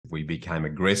we became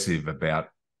aggressive about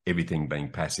everything being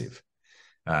passive.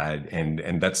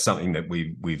 And that's something that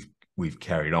we've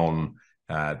carried on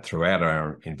throughout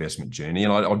our investment journey.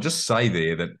 And I'll just say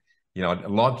there that,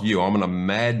 like you, I'm on a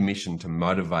mad mission to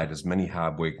motivate as many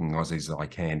hardworking Aussies as I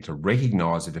can to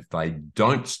recognise that if they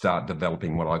don't start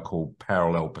developing what I call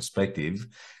parallel perspective,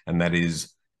 and that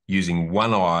is using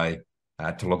one eye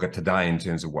to look at today in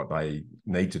terms of what they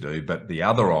need to do, but the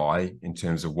other eye in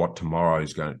terms of what tomorrow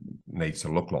needs to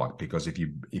look like. Because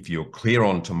if you're clear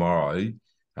on tomorrow,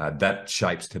 that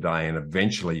shapes today, and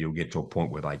eventually you'll get to a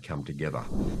point where they come together.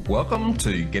 Welcome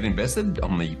to Get Invested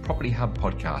on the Property Hub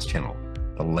podcast channel,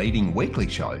 the leading weekly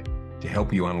show to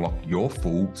help you unlock your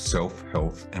full self,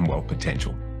 health and wealth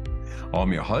potential.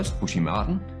 I'm your host, Bushy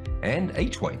Martin, and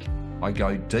each week I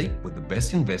go deep with the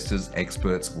best investors,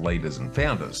 experts, leaders and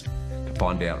founders to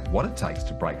find out what it takes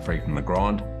to break free from the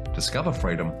grind, discover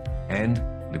freedom and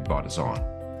live by design.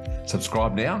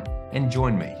 Subscribe now and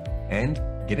join me and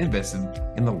get invested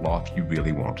in the life you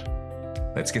really want.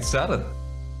 Let's get started.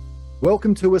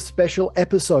 Welcome to a special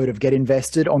episode of Get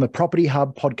Invested on the Property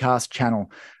Hub podcast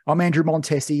channel. I'm Andrew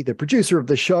Montesi, the producer of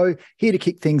the show, here to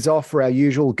kick things off for our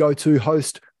usual go-to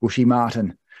host, Bushy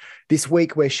Martin. This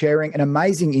week, we're sharing an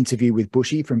amazing interview with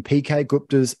Bushy from PK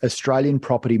Gupta's Australian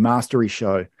Property Mastery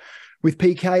Show. With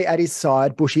PK at his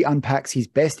side, Bushy unpacks his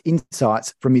best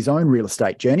insights from his own real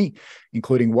estate journey,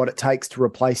 including what it takes to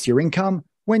replace your income,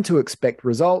 when to expect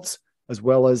results, as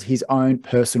well as his own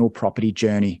personal property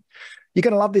journey. You're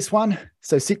going to love this one,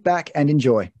 so sit back and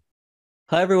enjoy.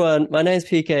 Hi everyone, my name is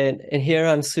PK and here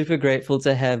I'm super grateful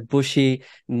to have Bushy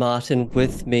Martin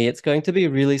with me. It's going to be a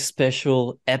really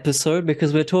special episode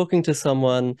because we're talking to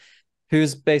someone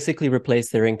who's basically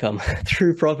replaced their income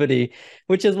through property,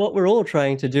 which is what we're all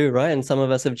trying to do, right? And some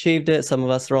of us have achieved it, some of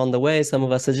us are on the way, some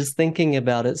of us are just thinking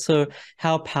about it. So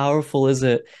how powerful is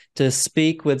it to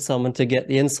speak with someone, to get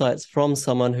the insights from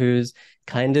someone who's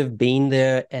kind of been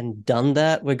there and done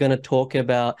that? We're going to talk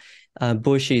about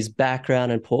Bushy's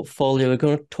background and portfolio. We're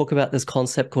going to talk about this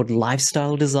concept called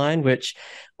lifestyle design, which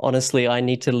honestly I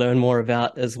need to learn more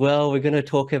about as well. We're going to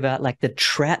talk about like the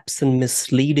traps and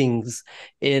misleadings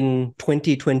in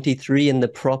 2023 in the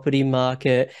property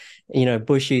market.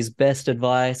 Bushy's best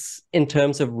advice in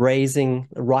terms of rising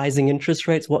interest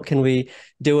rates. What can we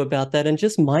do about that? And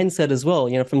just mindset as well,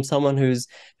 from someone who's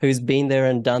been there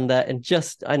and done that. And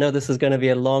I know this is going to be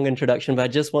a long introduction, but I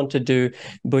just want to do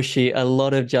Bushy a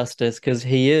lot of justice because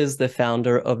he is the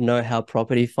founder of Know How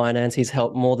Property Finance. He's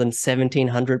helped more than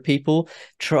 1,700 people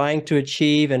trying to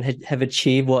achieve and have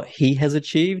achieved what he has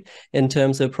achieved in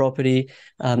terms of property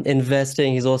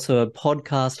investing. He's also a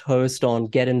podcast host on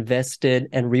Get Invested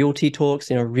and Realty Talks,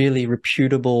 really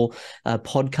reputable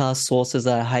podcast sources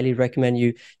that I highly recommend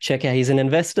you check out. He's an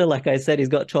investor. Like I said, he's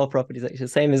got 12 properties, actually,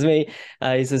 same as me.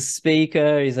 He's a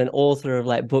speaker. He's an author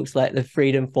of books like The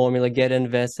Freedom Formula, Get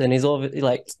Invested. And he's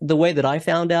obviously the way that I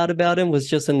found out about him was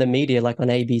just in the media, like on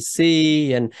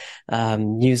ABC and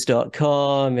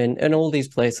news.com and all these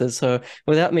places. So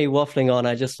without me waffling on,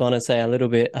 I just want to say a little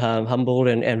bit humbled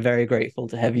and very grateful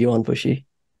to have you on, Bushy.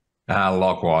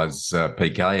 Likewise,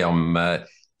 PK. I'm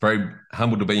very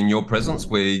humbled to be in your presence.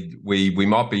 We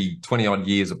might be 20 odd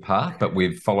years apart, but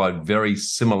we've followed very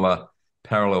similar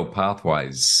parallel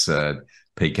pathways,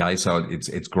 PK. So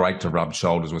it's great to rub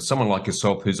shoulders with someone like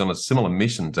yourself who's on a similar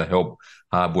mission to help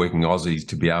hardworking Aussies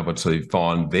to be able to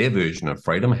find their version of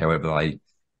freedom, however they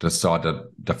decide to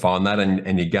define that.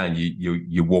 And again,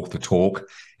 you walk the talk.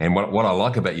 And what I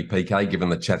like about you, PK, given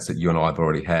the chats that you and I have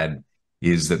already had,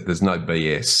 is that there's no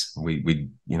BS.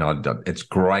 It's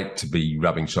great to be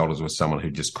rubbing shoulders with someone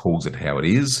who just calls it how it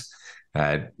is,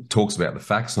 talks about the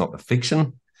facts, not the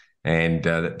fiction. And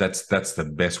that's the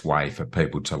best way for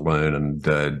people to learn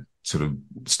and sort of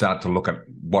start to look at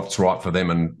what's right for them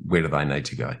and where do they need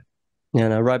to go. Yeah,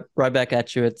 no, right back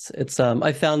at you. It's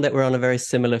I found that we're on a very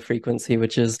similar frequency,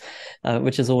 which is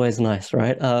always nice,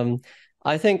 right?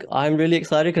 I think I'm really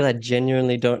excited because I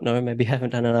genuinely don't know, maybe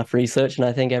haven't done enough research, and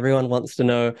I think everyone wants to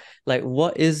know,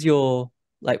 what is your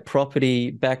property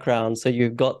background? So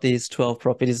you've got these 12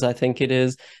 properties, I think it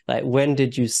is. When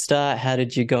did you start? How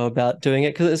did you go about doing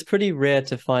it? Because it's pretty rare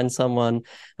to find someone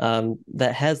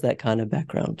that has that kind of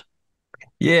background.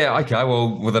 Yeah, okay.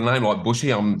 Well, with a name like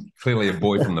Bushy, I'm clearly a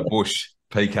boy from the bush,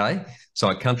 PK. So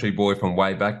a country boy from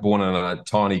way back, born in a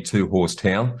tiny 2-horse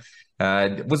town.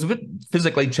 Was a bit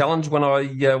physically challenged when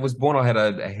I was born. I had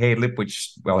a hair lip,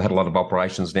 which, I had a lot of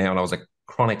operations now, and I was a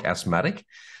chronic asthmatic.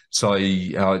 So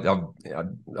I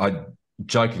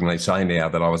jokingly say now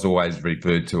that I was always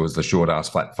referred to as the short-ass,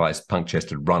 flat-faced,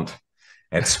 punk-chested runt.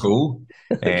 at school.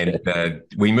 And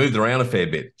we moved around a fair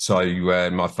bit. So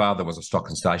my father was a stock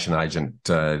and station agent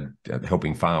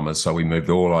helping farmers. So we moved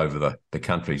all over the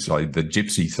country. So the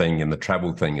gypsy thing and the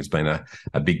travel thing has been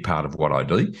a big part of what I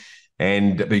do.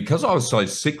 And because I was so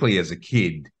sickly as a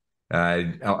kid,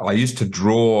 I used to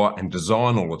draw and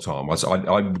design all the time.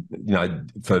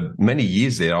 For many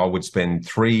years there, I would spend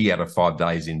 3 out of 5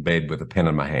 days in bed with a pen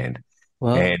in my hand.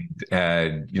 Wow. And,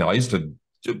 I used to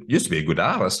be a good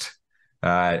artist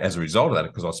as a result of that,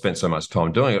 because I spent so much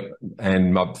time doing it.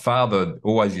 And my father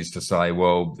always used to say,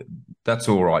 well, that's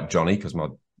all right, Johnny, because my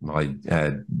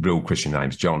real Christian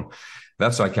name's John.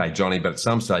 That's okay, Johnny, but at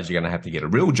some stage you're going to have to get a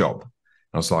real job.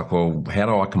 I was like, well, how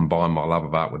do I combine my love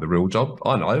of art with a real job?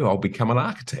 I know, I'll become an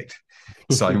architect.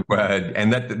 So,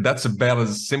 and that's about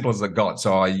as simple as it got.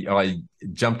 So I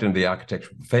jumped into the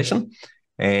architectural profession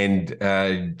and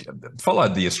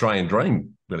followed the Australian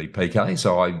dream, really, PK.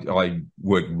 So I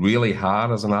worked really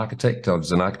hard as an architect. I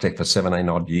was an architect for 17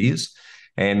 odd years.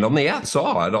 And on the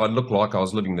outside, I looked like I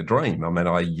was living the dream. I mean,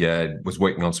 I was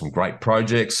working on some great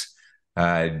projects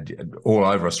all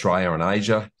over Australia and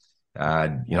Asia. I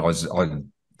was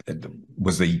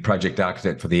the project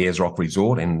architect for the Ayers Rock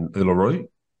Resort in Uluru.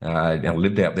 I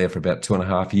lived out there for about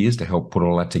 2.5 years to help put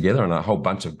all that together, and a whole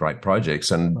bunch of great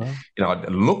projects. And, wow. It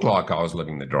looked like I was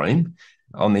living the dream.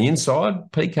 On the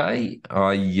inside, PK,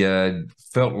 I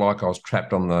felt like I was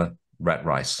trapped on the rat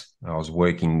race. I was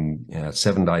working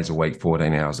 7 days a week,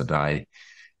 14 hours a day.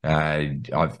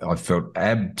 I felt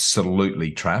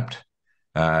absolutely trapped.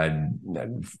 And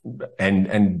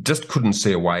just couldn't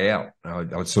see a way out. I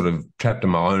was sort of trapped in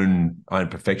my own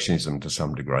perfectionism to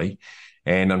some degree.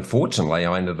 And unfortunately,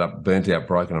 I ended up burnt out,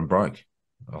 broken and broke.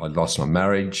 I lost my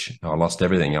marriage. I lost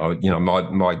everything.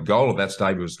 My goal at that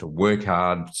stage was to work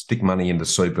hard, stick money into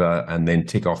super, and then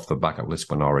tick off the bucket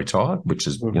list when I retired, which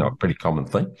is, a pretty common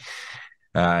thing.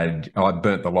 I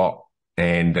burnt the lot.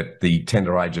 And at the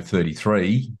tender age of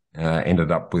 33,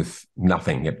 ended up with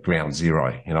nothing at ground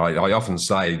zero. I often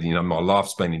say, my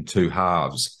life's been in 2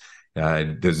 halves.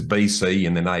 There's BC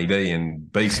and then AD, and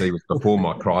BC was before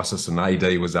my crisis and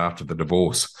AD was after the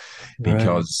divorce.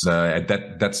 Because at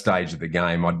that stage of the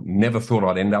game, I never thought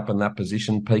I'd end up in that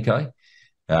position, PK.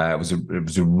 It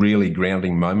was a really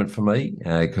grounding moment for me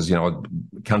because,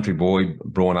 country boy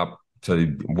brought up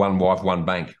to one wife, one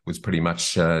bank was pretty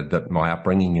much my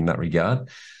upbringing in that regard.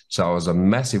 So it was a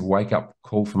massive wake-up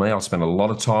call for me. I spent a lot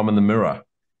of time in the mirror,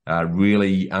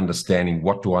 really understanding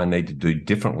what do I need to do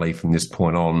differently from this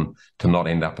point on to not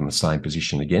end up in the same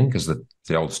position again, because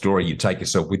the old story, you take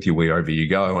yourself with you wherever you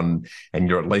go, and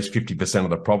you're at least 50% of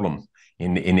the problem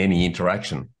in any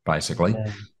interaction, basically.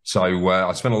 Yeah. So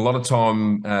I spent a lot of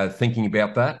time thinking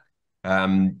about that.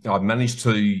 I've managed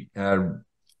to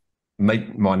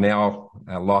meet my now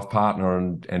life partner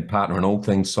and partner in all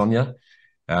things, Sonia.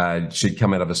 She'd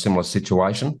come out of a similar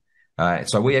situation.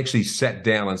 So we actually sat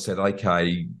down and said,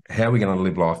 okay, how are we going to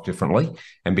live life differently?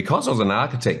 And because I was an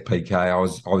architect, PK, I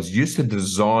was used to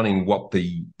designing what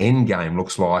the end game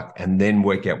looks like and then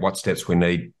work out what steps we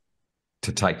need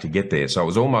to take to get there. So it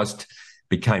was almost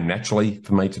became naturally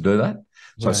for me to do that.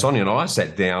 So right. Sonia and I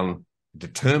sat down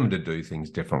determined to do things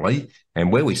differently.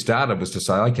 And where we started was to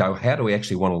say, okay, how do we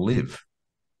actually want to live?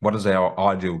 What does our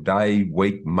ideal day,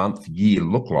 week, month, year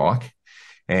look like?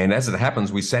 And as it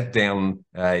happens, we sat down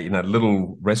in a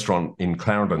little restaurant in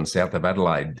Clarendon, south of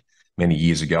Adelaide, many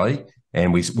years ago,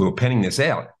 and we were penning this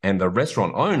out. And the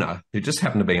restaurant owner, who just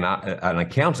happened to be an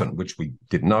accountant, which we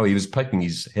didn't know, he was poking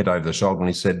his head over the shoulder and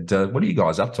he said, what are you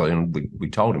guys up to? And we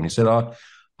told him. He said,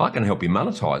 I can help you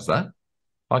monetize that.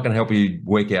 I can help you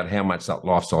work out how much that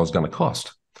lifestyle is going to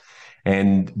cost.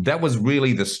 And that was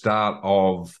really the start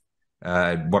of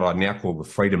what I now call the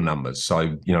freedom numbers. So,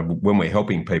 when we're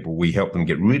helping people, we help them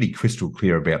get really crystal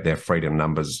clear about their freedom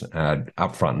numbers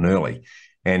upfront and early.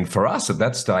 And for us at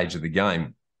that stage of the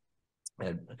game,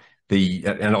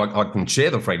 and I can share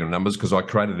the freedom numbers because I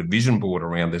created a vision board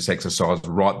around this exercise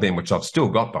right then, which I've still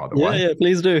got, by the way. Yeah,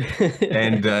 please do.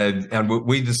 and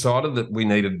we decided that we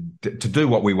needed to do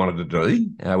what we wanted to do.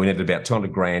 We needed about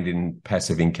 200 grand in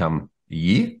passive income a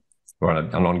year, or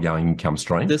an ongoing income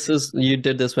stream. You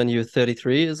did this when you were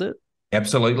 33, is it?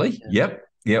 Absolutely. Yeah. Yep.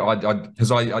 Yeah.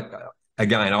 Because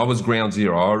again, I was ground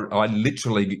zero. I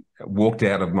literally walked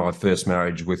out of my first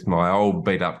marriage with my old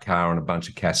beat up car and a bunch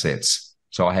of cassettes.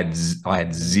 So I had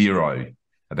zero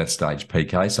at that stage,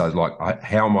 PK. So I was like,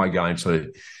 how am I going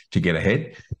to get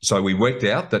ahead? So we worked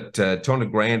out that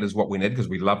 200 grand is what we need because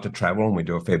we love to travel and we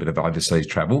do a fair bit of overseas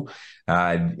travel.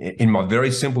 In my very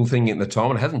simple thing at the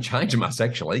time, it hasn't changed much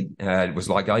actually. It was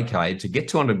like, okay, to get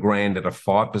 200 grand at a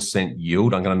 5%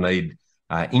 yield, I'm going to need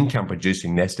income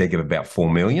producing nest egg of about 4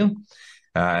 million.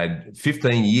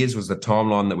 15 years was the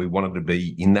timeline that we wanted to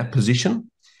be in that position.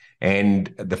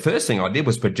 And the first thing I did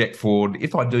was project forward,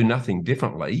 if I do nothing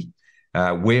differently,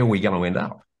 where are we going to end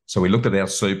up? So we looked at our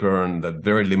super and the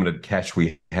very limited cash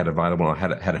we had available. I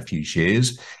had a few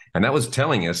shares, and that was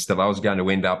telling us that I was going to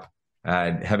end up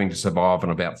having to survive on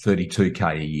about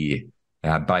 32K a year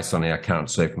based on our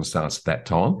current circumstance at that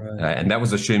time. Right. And that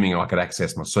was assuming I could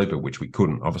access my super, which we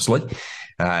couldn't, obviously.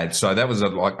 So that was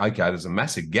okay, there's a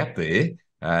massive gap there.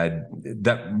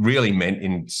 That really meant,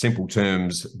 in simple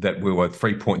terms, that we were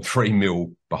 3.3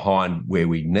 mil behind where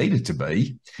we needed to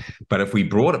be. But if we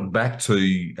brought it back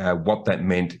to what that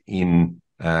meant in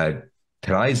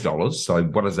today's dollars, so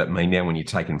what does that mean now when you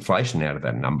take inflation out of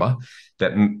that number?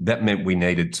 That meant we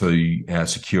needed to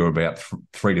secure about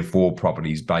 3 to 4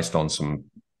 properties based on some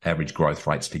average growth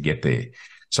rates to get there.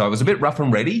 So it was a bit rough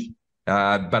and ready.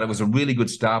 But it was a really good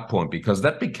start point, because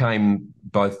that became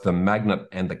both the magnet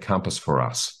and the compass for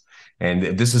us.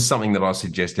 And this is something that I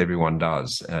suggest everyone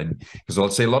does, because I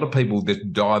see a lot of people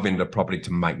that dive into property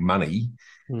to make money.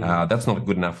 That's not a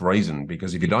good enough reason,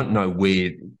 because if you don't know where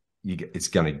it's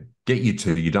going to get you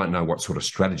to, you don't know what sort of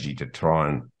strategy to try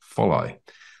and follow.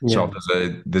 Yeah.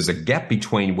 So there's a gap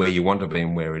between where you want to be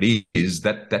and where it is.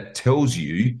 That tells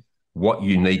you what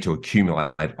you need to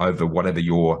accumulate over whatever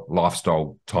your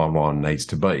lifestyle timeline needs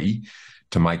to be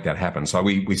to make that happen. So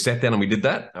we sat down and we did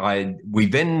that. We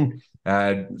then,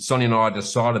 Sonia and I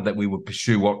decided that we would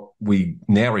pursue what we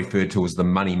now refer to as the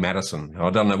Money Madison. I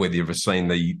don't know whether you've ever seen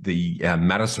the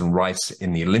Madison race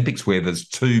in the Olympics, where there's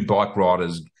 2 bike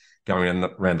riders going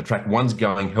around the track. One's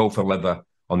going hell for leather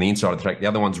on the inside of the track. The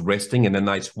other one's resting, and then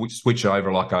they switch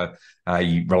over like a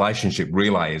relationship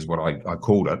relay is what I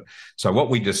called it. So what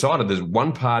we decided is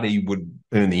one party would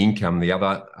earn the income, the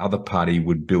other party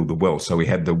would build the wealth. So we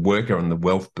had the worker and the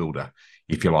wealth builder,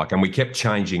 if you like, and we kept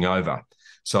changing over.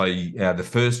 So the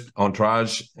first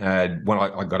entourage, when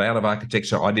I got out of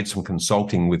architecture, I did some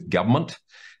consulting with government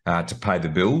to pay the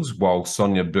bills, while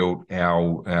Sonia built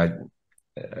our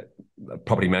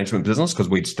property management business, because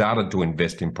we'd started to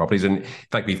invest in properties. And in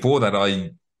fact, before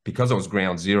that, because I was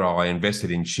ground zero, I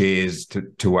invested in shares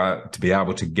to be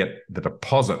able to get the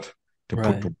deposit to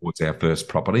put towards our first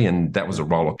property. And that was a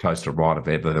roller coaster ride if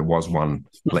ever there was one.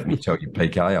 Let me tell you,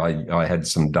 PK, I had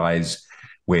some days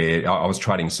where I was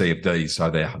trading CFDs, so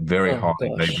they're very highly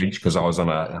leveraged, because I was on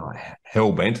a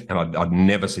hell bent, and I'd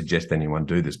never suggest anyone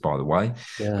do this, by the way.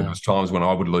 Yeah. But there was times when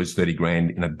I would lose 30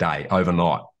 grand in a day,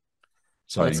 overnight.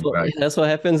 So that's what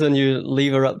happens when you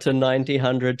lever up to 90,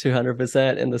 100,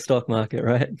 200% in the stock market,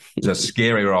 right? It's a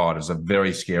scary ride. It's a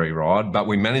very scary ride, but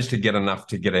we managed to get enough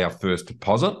to get our first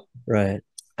deposit. Right.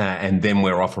 And then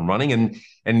we're off and running.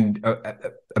 And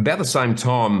about the same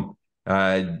time,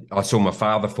 I saw my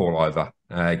father fall over,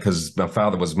 because my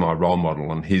father was my role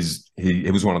model, and he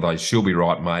was one of those, she'll be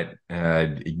right, mate,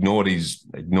 ignored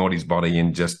his body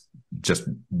and just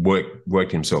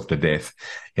worked himself to death.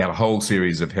 He had a whole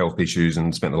series of health issues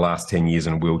and spent the last 10 years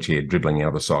in a wheelchair, dribbling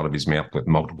out the side of his mouth with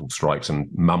multiple strokes, and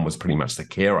mum was pretty much the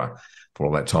carer for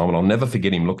all that time. And I'll never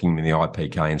forget him looking in the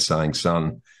IPK and saying,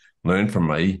 son, learn from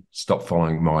me, stop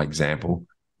following my example.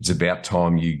 It's about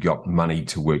time you got money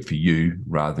to work for you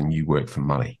rather than you work for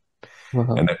money.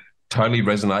 Uh-huh. And that totally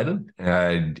resonated.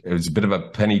 It was a bit of a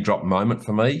penny drop moment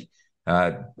for me.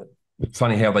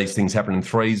 Funny how these things happen in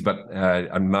threes, but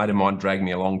a mate of mine dragged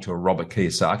me along to a Robert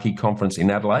Kiyosaki conference in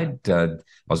Adelaide. I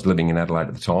was living in Adelaide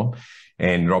at the time,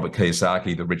 and Robert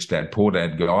Kiyosaki, the Rich Dad, Poor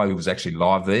Dad guy, who was actually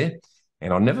live there.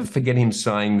 And I'll never forget him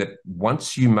saying that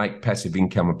once you make passive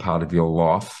income a part of your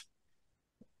life,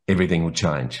 everything will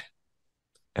change.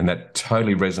 And that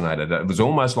totally resonated. It was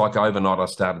almost like overnight I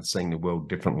started seeing the world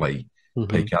differently,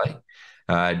 PK.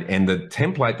 And the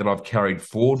template that I've carried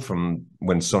forward from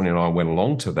when Sonia and I went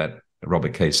along to that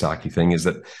Robert Kiyosaki thing is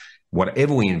that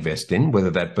whatever we invest in, whether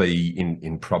that be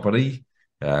in property,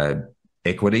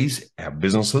 equities, our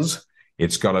businesses,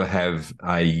 it's got to have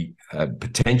a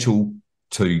potential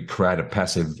to create a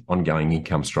passive ongoing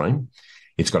income stream.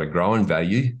 It's got to grow in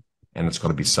value, and it's got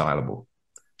to be saleable.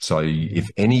 So if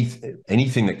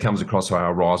anything that comes across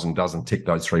our horizon doesn't tick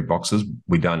those 3 boxes,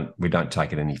 we don't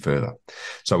take it any further.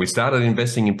 So we started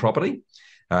investing in property,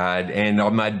 and I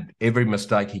made every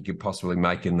mistake he could possibly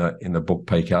make in the book,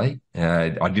 PK.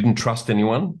 I didn't trust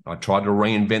anyone. I tried to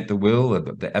reinvent the wheel,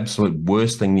 the absolute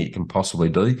worst thing that you can possibly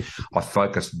do. I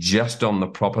focused just on the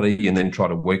property and then tried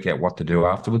to work out what to do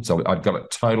afterwards. So I got it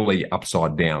totally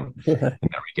upside down in that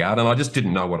regard, and I just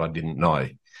didn't know what I didn't know.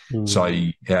 So,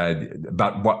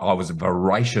 but I was a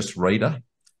voracious reader.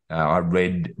 I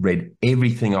read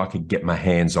everything I could get my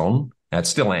hands on I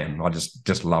still am. I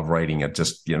just love reading it.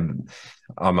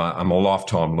 I'm a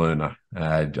lifetime learner.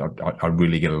 I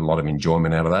really get a lot of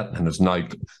enjoyment out of that. And there's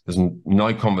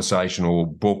no conversation or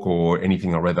book or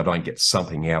anything I read that I don't get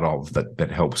something out of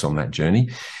that helps on that journey.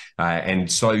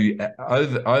 And so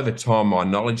over time, my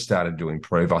knowledge started to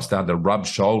improve. I started to rub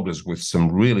shoulders with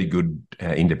some really good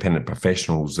independent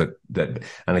professionals that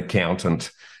an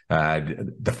accountant,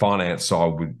 the finance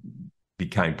side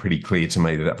became pretty clear to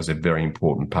me that was a very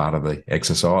important part of the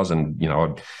exercise. And,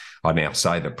 I now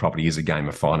say that property is a game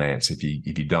of finance. If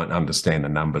you don't understand the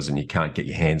numbers and you can't get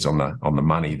your hands on the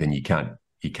money, then you can't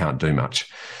do much.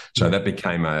 So that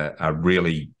became a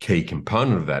really key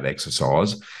component of that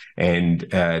exercise. And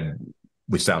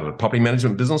we started a property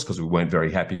management business because we weren't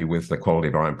very happy with the quality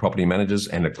of our own property managers.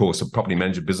 And of course, a property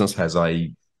management business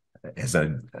it's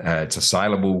a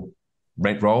saleable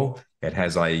rent roll. It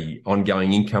has a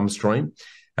ongoing income stream.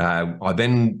 I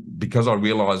then, because I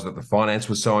realised that the finance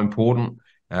was so important,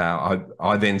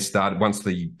 I then started, once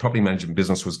the property management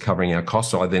business was covering our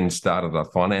costs, I then started a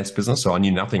finance business. So I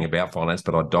knew nothing about finance,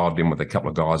 but I dived in with a couple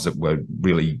of guys that were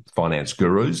really finance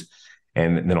gurus.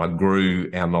 And then I grew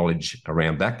our knowledge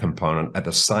around that component at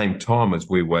the same time as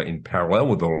we were in parallel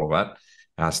with all of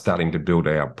that, starting to build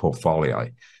our portfolio.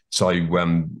 So,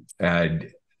 and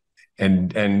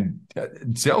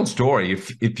it's the old story.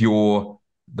 If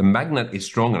the magnet is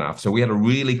strong enough, so we had a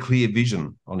really clear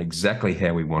vision on exactly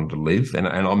how we wanted to live, and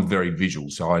I'm very visual,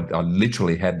 so I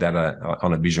literally had that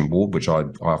on a vision board, which I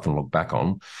often look back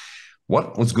on.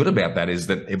 What was good about that is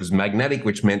that it was magnetic,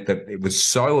 which meant that it was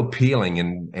so appealing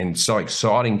and so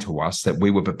exciting to us that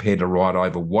we were prepared to ride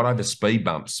over whatever speed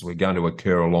bumps were going to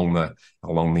occur along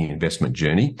the investment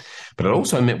journey. But it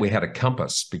also meant we had a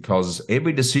compass, because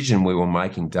every decision we were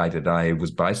making day to day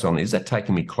was based on, is that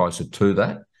taking me closer to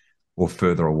that or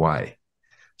further away?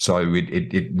 So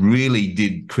it really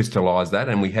did crystallize that.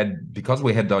 And because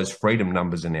we had those freedom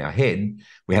numbers in our head,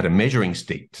 we had a measuring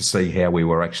stick to see how we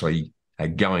were actually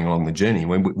going along the journey.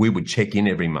 We would check in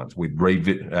every month,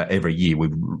 every year,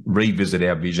 we'd revisit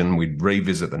our vision, we'd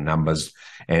revisit the numbers,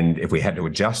 and if we had to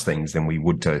adjust things, then we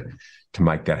would to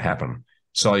make that happen.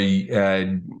 So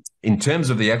in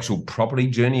terms of the actual property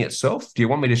journey itself, do you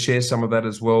want me to share some of that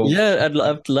as well? Yeah,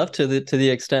 I'd love to the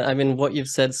extent. I mean, what you've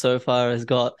said so far has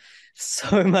got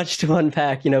so much to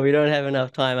unpack. We don't have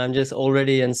enough time. I'm just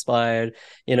already inspired.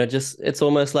 It's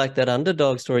almost like that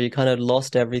underdog story. You kind of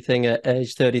lost everything at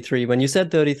age 33. When you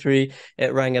said 33,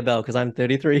 it rang a bell, because I'm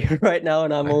 33 right now,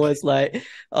 and I'm always like,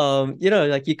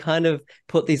 like you kind of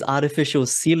put these artificial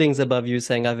ceilings above you,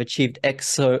 saying I've achieved X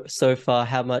so far.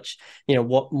 How much,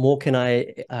 what more can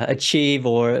I achieve,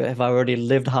 or have I already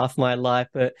lived half my life?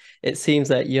 But it seems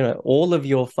that all of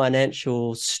your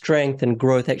financial strength and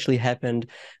growth actually happened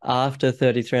after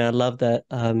 33. And I love that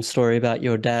story about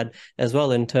your dad as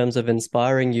well, in terms of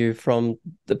inspiring you from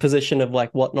the position of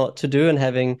like what not to do, and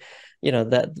having,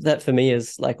 that for me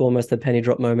is like almost the penny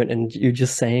drop moment, and you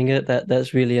just saying it,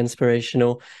 that's really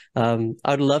inspirational.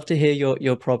 I'd love to hear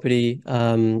your property,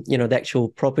 the actual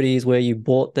properties, where you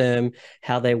bought them,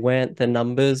 how they went, the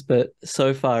numbers. But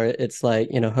so far it's like,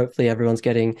 hopefully everyone's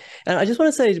getting. And I just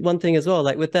want to say one thing as well,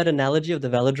 like with that analogy of the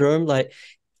velodrome, like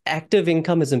active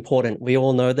income is important. We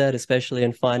all know that, especially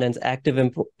in finance, active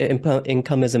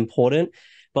income is important.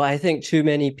 But I think too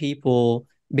many people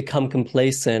become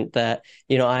complacent that,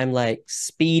 I'm like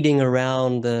speeding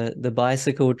around the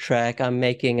bicycle track. I'm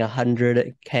making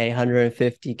 100K,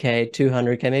 150K,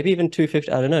 200K, maybe even 250,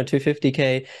 I don't know,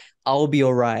 250K. I'll be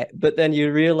all right. But then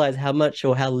you realize how much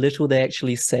or how little they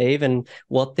actually save, and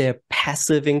what their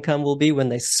passive income will be when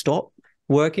they stop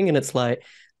working. And it's like,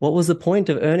 what was the point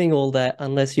of earning all that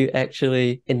unless you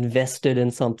actually invested in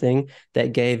something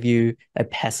that gave you a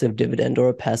passive dividend or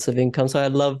a passive income? So I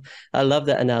love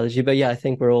that analogy. But yeah, I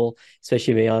think we're all,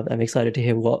 especially me, I'm excited to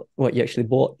hear what you actually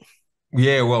bought.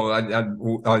 Yeah, well,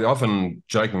 I often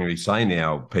jokingly say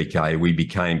now, PK, we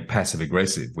became passive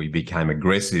aggressive. We became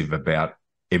aggressive about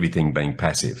everything being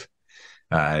passive,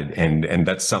 and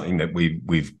that's something that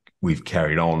we've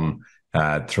carried on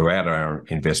throughout our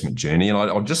investment journey. And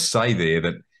I'll just say there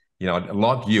that,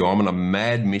 like you, I'm on a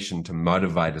mad mission to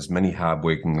motivate as many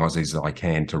hardworking Aussies as I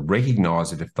can to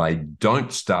recognise that if they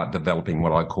don't start developing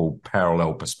what I call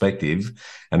parallel perspective,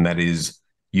 and that is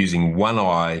using one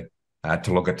eye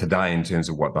to look at today in terms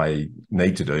of what they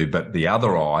need to do, but the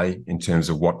other eye in terms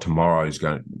of what tomorrow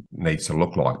needs to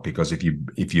look like. Because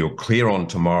if you're clear on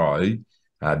tomorrow,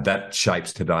 that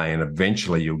shapes today, and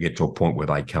eventually you'll get to a point where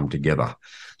they come together.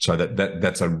 So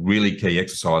that's a really key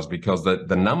exercise, because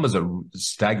the numbers are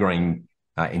staggering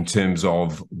in terms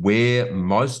of where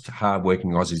most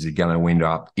hardworking Aussies are going to end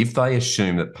up if they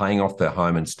assume that paying off their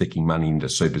home and sticking money into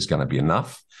super is going to be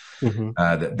enough.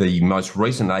 The most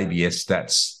recent ABS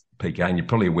stats, PK, and you're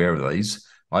probably aware of these,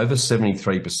 over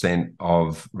 73%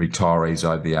 of retirees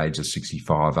over the age of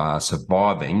 65 are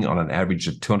surviving on an average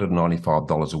of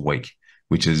 $295 a week,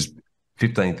 which is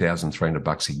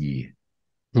 $15,300 a year.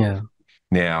 Yeah.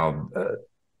 Now,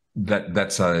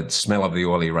 that's a smell of the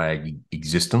oily rag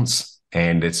existence,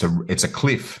 and it's a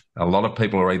cliff. A lot of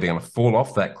people are either going to fall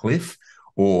off that cliff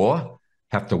or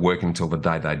have to work until the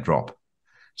day they drop.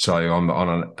 So I'm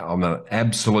on an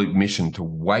absolute mission to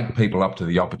wake people up to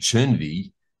the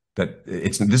opportunity that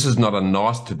this is not a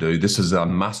nice to do. This is a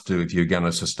must do if you're going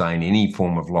to sustain any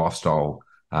form of lifestyle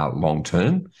long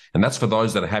term. And that's for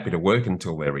those that are happy to work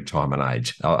until their retirement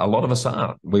age. A lot of us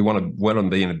aren't. We want to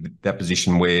be in that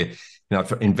position where,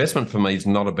 investment for me is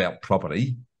not about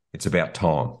property. It's about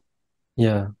time.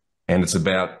 Yeah. And it's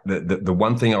about the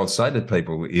one thing I would say to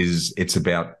people is it's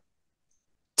about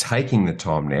taking the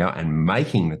time now and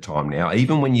making the time now,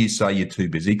 even when you say you're too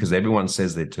busy, because everyone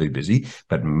says they're too busy,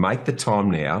 but make the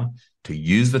time now to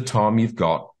use the time you've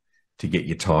got to get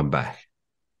your time back.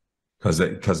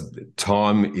 Because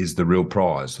time is the real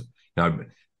prize.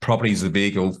 Property is the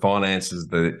vehicle, finance is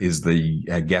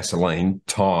the gasoline,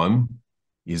 time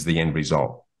is the end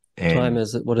result. And time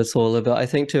is what it's all about. I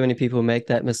think too many people make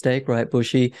that mistake, right,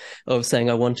 Bushy, of saying,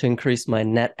 I want to increase my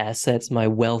net assets, my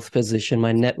wealth position,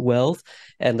 my net wealth,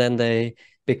 and then they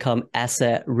become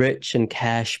asset rich and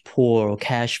cash poor or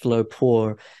cash flow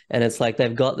poor. And it's like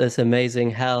they've got this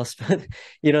amazing house, but,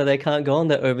 they can't go on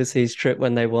their overseas trip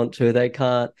when they want to. They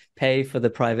can't pay for the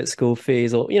private school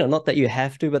fees or, not that you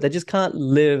have to, but they just can't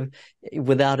live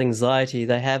without anxiety.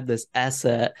 They have this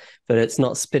asset, but it's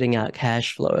not spitting out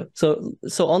cash flow. So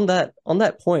on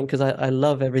that point, because I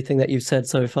love everything that you've said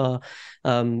so far,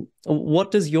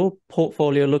 what does your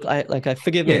portfolio look like? I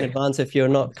forgive me in advance if you're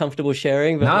not comfortable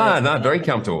sharing. But no, very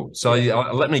comfortable. So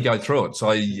let me go through it. So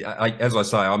as I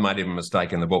say, I made a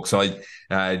mistake in the book. So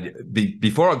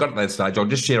before I got to that stage, I'll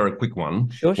just share a quick one.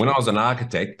 Sure. When I was an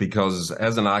architect, because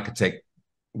as an architect,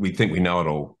 we think we know it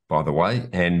all, by the way,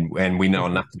 and we know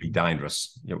enough to be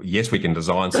dangerous. Yes, we can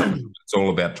design something. It's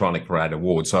all about trying to create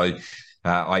awards. So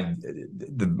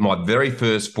my very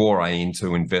first foray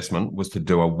into investment was to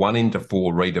do a 1:4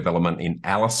 redevelopment in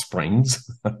Alice Springs.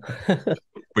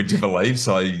 Would you believe?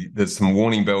 So there's some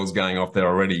warning bells going off there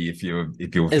already. If you're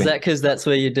is that because that's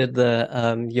where you did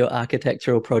the your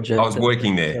architectural project? I was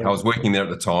working there. I was working there at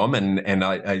the time, and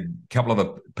a couple of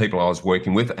the people I was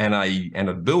working with, and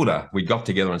a builder. We got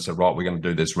together and said, right, we're going to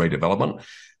do this redevelopment.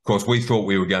 Of course, we thought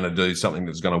we were going to do something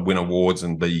that was going to win awards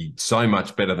and be so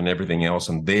much better than everything else,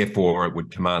 and therefore it would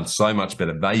command so much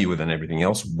better value than everything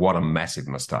else. What a massive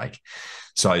mistake.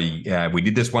 So we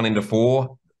did this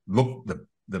 1:4. Look,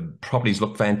 the properties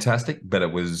looked fantastic, but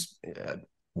it was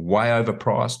way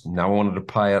overpriced. No one wanted to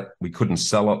pay it. We couldn't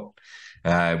sell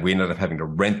it. We ended up having to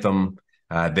rent them.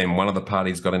 Then one of the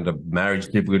parties got into marriage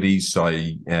difficulties. So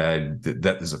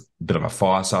that was a bit of a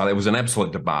fire sale. It was an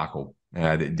absolute debacle.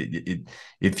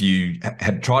 If you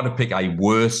had tried to pick a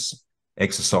worse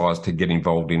exercise to get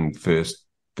involved in first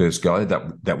go,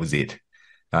 that was it.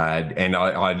 And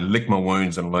I licked my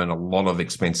wounds and learned a lot of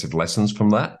expensive lessons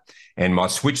from that. And my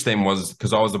switch then was,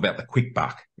 because I was about the quick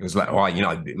buck. It was like,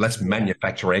 let's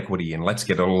manufacture equity and let's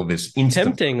get all of this instant.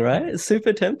 Tempting, right? It's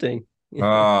super tempting.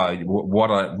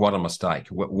 What a mistake.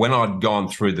 When I'd gone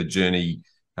through the journey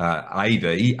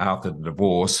AD after the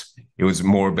divorce, it was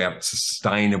more about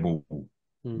sustainable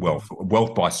wealth.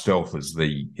 Wealth by stealth is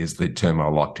the term I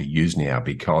like to use now,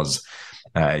 because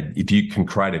if you can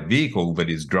create a vehicle that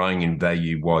is growing in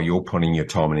value while you're putting your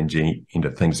time and energy into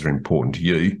things that are important to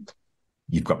you,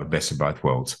 you've got the best of both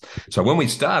worlds. So when we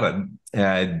started,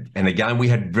 and again, we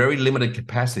had very limited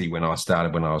capacity when I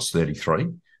started when I was 33.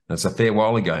 That's a fair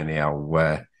while ago now,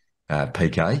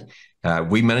 PK.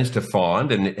 We managed to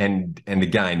find, and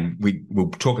again, we'll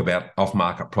talk about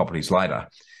off-market properties later,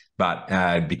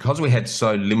 but because we had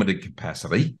so limited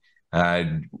capacity,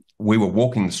 we were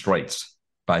walking the streets,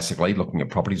 basically looking at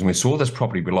properties, and we saw this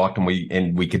property we liked,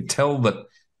 and we could tell that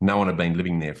no one had been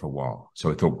living there for a while. So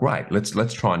we thought, great,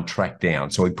 let's try and track down.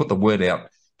 So we put the word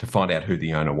out to find out who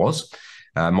the owner was.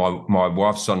 My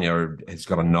wife Sonia has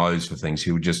got a nose for things.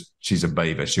 She's a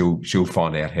beaver. She'll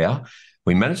find out how.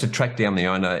 We managed to track down the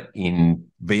owner in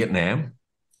Vietnam,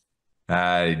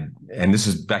 and this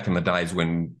is back in the days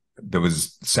when there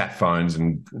was sat phones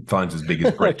and phones as big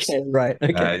as bricks. Okay, right.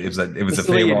 Okay. It was a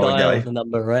fair while ago. The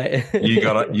number, right? You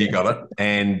got it.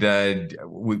 And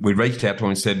we reached out to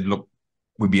him and said, look,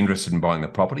 we'd be interested in buying the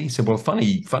property. He said, well,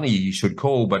 funny you should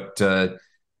call, but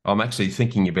I'm actually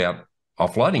thinking about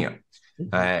offloading it.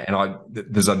 And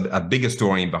there's a bigger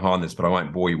story in behind this, but I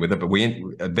won't bore you with it. But we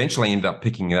eventually ended up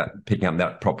picking up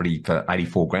that property for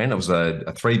 84 grand. It was a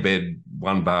 3-bed,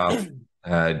 1-bath,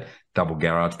 double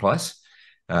garage place.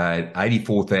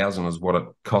 84,000 is what it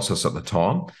cost us at the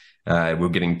time. We were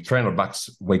getting $300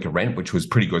 a week of rent, which was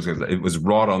pretty good. It was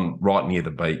right near the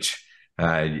beach.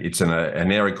 It's in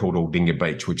an area called Aldinga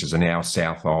Beach, which is an hour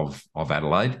south of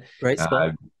Adelaide. Great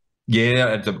spot.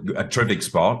 Yeah, it's a terrific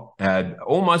spot.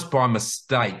 Almost by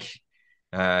mistake,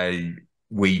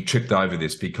 we tripped over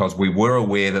this because we were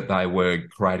aware that they were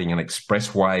creating an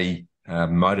expressway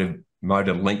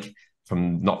motor link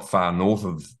from not far north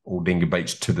of Aldinga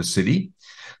Beach to the city.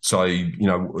 So,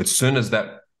 as soon as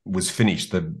that was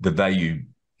finished, the value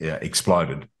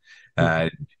exploded.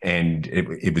 And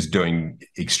it was doing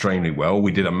extremely well.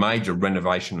 We did a major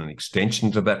renovation and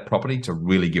extension to that property to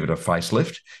really give it a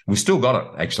facelift. We still got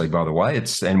it, actually, by the way.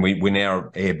 We're now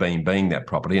Airbnb-ing that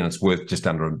property, and it's worth just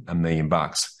under $1 million.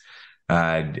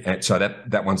 And so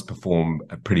that one's performed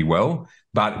pretty well.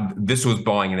 But this was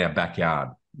buying in our backyard.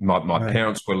 My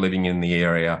parents were living in the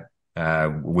area.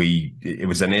 It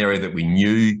was an area that we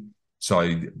knew,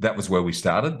 so that was where we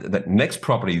started. That next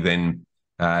property then,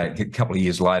 a couple of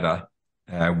years later,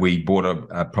 we bought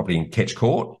a property in Ketch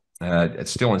Court.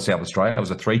 It's still in South Australia. It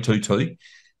was a 322.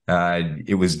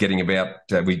 It was getting about,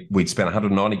 we'd spent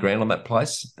 190 grand on that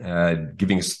place,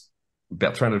 giving us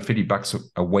about $350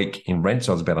 a week in rent.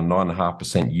 So it was about a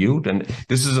 9.5% yield. And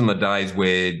this is in the days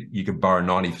where you could borrow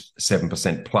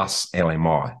 97% plus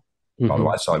LMI, by the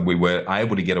way. So we were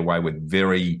able to get away with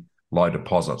very low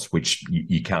deposits, which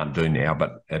you can't do now,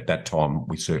 but at that time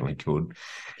we certainly could.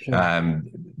 Sure.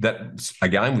 That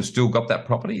again, we've still got that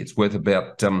property. It's worth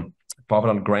about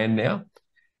 500 grand now,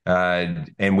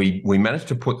 and we managed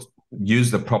to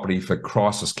use the property for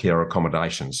crisis care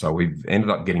accommodation. So we've ended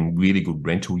up getting really good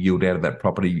rental yield out of that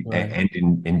property, and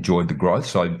enjoyed the growth.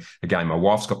 So again, my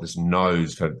wife's got this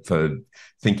nose for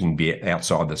thinking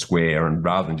outside the square, and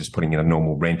rather than just putting in a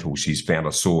normal rental, she's found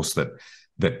a source that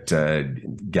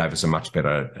gave us a much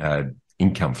better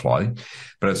income flow.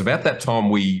 But it's about that time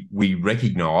we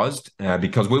recognised,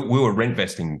 because we were rent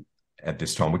vesting at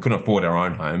this time. We couldn't afford our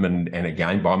own home. And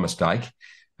again, by mistake,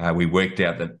 we worked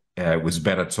out that it was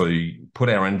better to put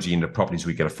our energy into properties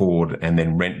we could afford and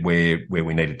then rent where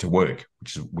we needed to work,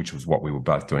 which was what we were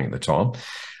both doing at the time.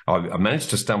 I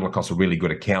managed to stumble across a really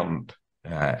good accountant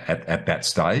at that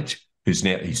stage,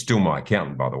 he's still my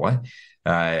accountant, by the way.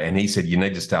 And he said, you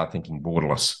need to start thinking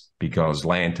borderless, because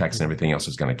land tax and everything else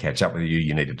is going to catch up with you.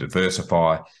 You need to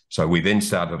diversify. So we then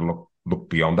started to look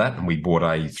beyond that, and we bought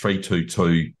a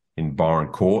 322 in Byron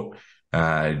Court.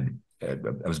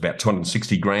 It was about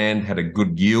 260 grand, had a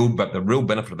good yield, but the real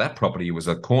benefit of that property was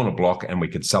a corner block and we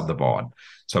could subdivide.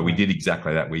 So we did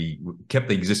exactly that. We kept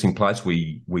the existing place.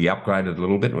 We upgraded a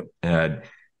little bit,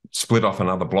 split off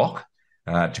another block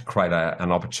to create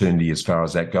an opportunity as far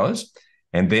as that goes.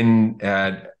 And then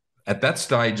at that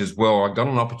stage as well, I got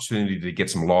an opportunity to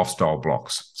get some lifestyle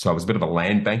blocks. So it was a bit of a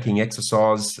land banking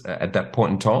exercise at that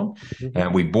point in time.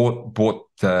 And we bought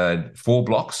 4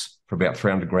 blocks for about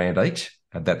 300 grand each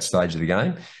at that stage of the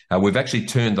game. We've actually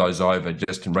turned those over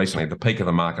just recently at the peak of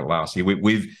the market last year.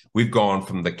 We've gone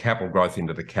from the capital growth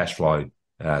into the cash flow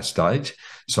stage.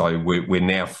 So we're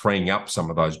now freeing up some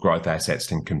of those growth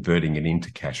assets and converting it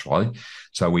into cash flow.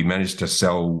 So we managed to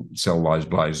sell those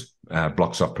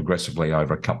blocks off progressively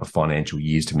over a couple of financial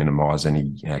years to minimise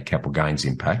any capital gains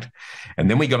impact. And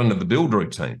then we got into the build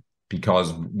routine,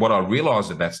 because what I realised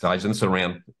at that stage, and it's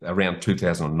around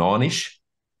 2009-ish,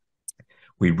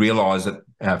 we realised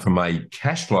that from a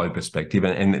cash flow perspective,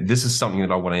 and this is something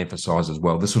that I want to emphasise as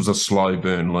well, this was a slow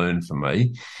burn learn for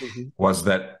me, was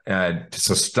that to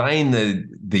sustain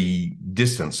the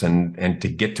distance and to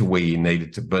get to where you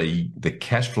needed to be, the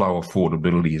cash flow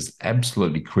affordability is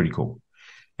absolutely critical.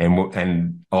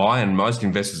 And I and most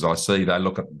investors I see, they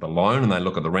look at the loan and they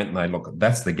look at the rent and they look at,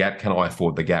 that's the gap. Can I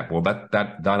afford the gap? Well, that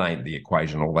ain't the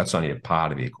equation, or that's only a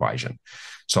part of the equation.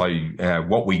 So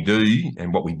what we do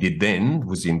and what we did then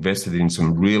was invested in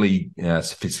some really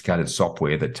sophisticated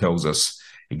software that tells us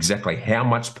exactly how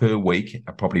much per week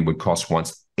a property would cost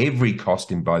once every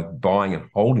cost in both buying and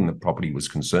holding the property was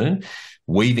concerned,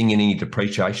 weaving in any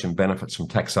depreciation benefits from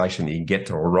taxation that you get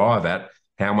to arrive at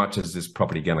how much is this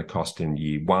property going to cost in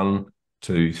year 1,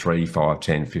 2, 3, 5,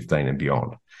 10, 15 and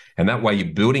beyond. And that way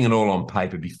you're building it all on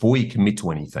paper before you commit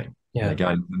to anything. Yeah. And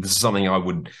again, this is something I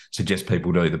would suggest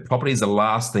people do. The property is the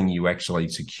last thing you actually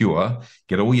secure.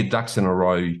 Get all your ducks in a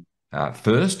row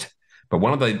first, But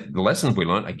one of the lessons we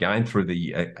learned, again, through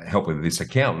the help of this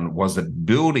accountant, was that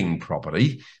building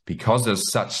property, because there's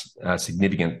such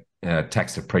significant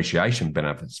tax depreciation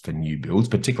benefits for new builds,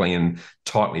 particularly in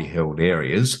tightly held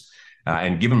areas.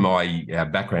 And given my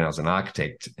background as an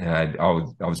architect, I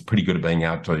was pretty good at being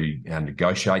able to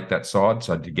negotiate that side,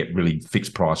 so to get really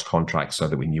fixed price contracts so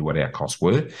that we knew what our costs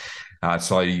were.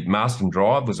 So Marston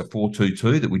Drive was a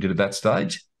 422 that we did at that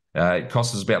stage. It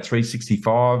cost us about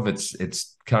 365.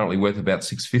 It's currently worth about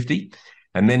 650.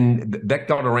 And then that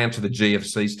got around to the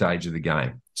GFC stage of the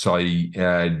game. So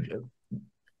I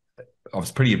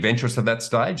was pretty adventurous at that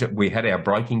stage. We had our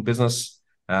broking business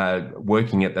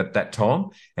working at that time,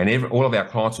 and all of our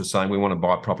clients were saying we want to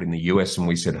buy property in the US, and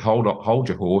we said hold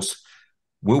your horse.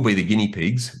 We'll be the guinea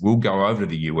pigs. We'll go over to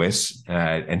the US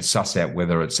and suss out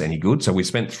whether it's any good. So we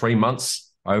spent 3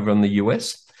 months over in the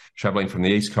US, traveling from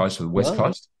the East Coast to the West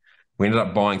Coast. We ended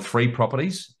up buying 3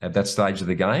 properties at that stage of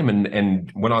the game. And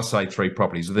when I say 3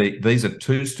 properties, these are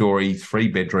 2-story,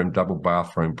 3-bedroom, double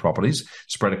bathroom properties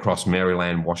spread across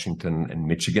Maryland, Washington, and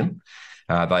Michigan.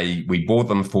 We bought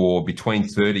them for between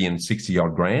 30 and 60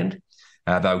 odd grand.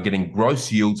 They were getting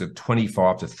gross yields of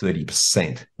 25 to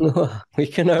 30%. We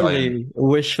can only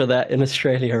wish for that in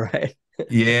Australia, right?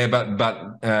 Yeah, but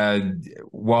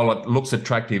while it looks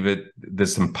attractive,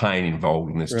 there's some pain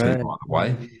involved in this too, by the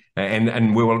way.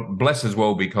 And we were blessed as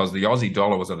well because the Aussie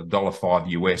dollar was at $1.05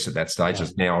 US at that stage.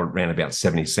 It's now around about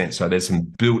 70 cents. So there's some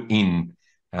built-in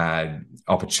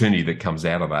opportunity that comes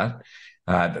out of that.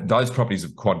 Those properties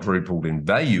have quadrupled in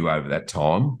value over that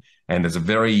time, and there's a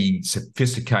very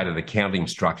sophisticated accounting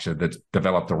structure that's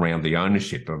developed around the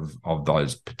ownership of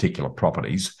those particular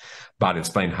properties. But it's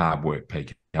been hard work,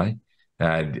 PK.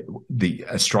 The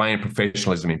Australian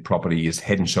professionalism in property is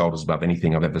head and shoulders above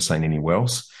anything I've ever seen anywhere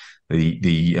else.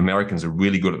 The Americans are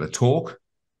really good at the talk,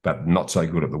 but not so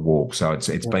good at the walk. So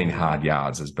it's been hard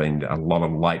yards. There's been a lot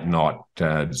of late night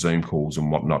Zoom calls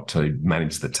and whatnot to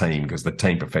manage the team, because the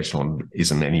team professional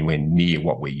isn't anywhere near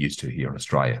what we're used to here in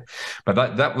Australia.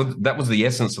 But that was the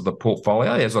essence of the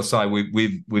portfolio. As I say,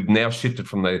 we've now shifted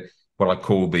from what I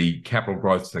call the capital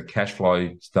growth to the cash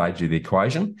flow stage of the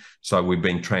equation. So we've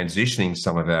been transitioning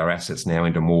some of our assets now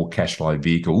into more cash flow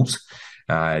vehicles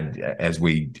as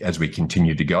we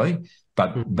continue to go.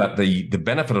 But the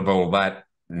benefit of all of that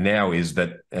now is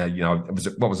that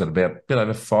what was it, about a bit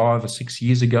over 5 or 6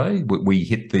 years ago, we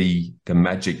hit the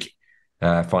magic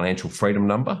financial freedom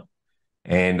number,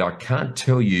 and I can't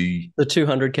tell you the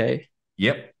 200K.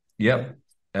 Yep.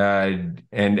 And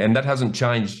that hasn't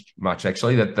changed much,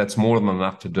 actually. That's more than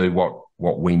enough to do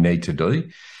what we need to do.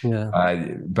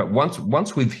 But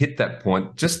once we've hit that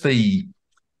point,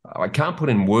 I can't put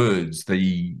in words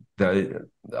I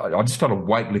just felt a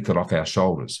weight lifted off our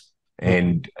shoulders.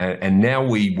 And now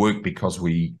we work because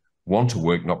we want to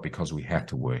work, not because we have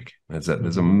to work.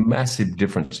 There's a massive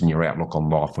difference in your outlook on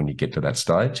life when you get to that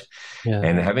stage.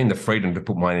 And having the freedom to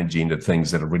put my energy into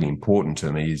things that are really important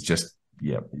to me is just,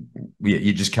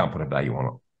 you just can't put a value on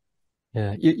it.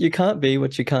 Yeah, you can't be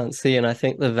what you can't see. And I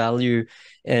think the value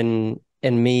in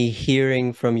me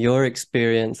hearing from your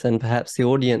experience, and perhaps the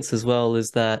audience as well,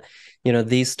 is that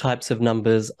these types of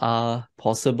numbers are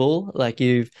possible. Like,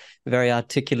 you've very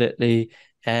articulately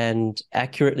and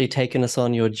accurately taken us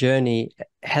on your journey.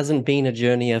 Hasn't been a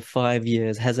journey of 5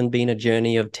 years, hasn't been a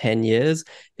journey of 10 years.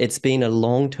 It's been a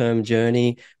long-term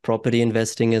journey. Property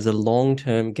investing is a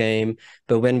long-term game.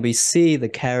 But when we see the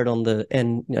carrot on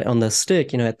the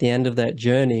stick, at the end of that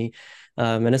journey,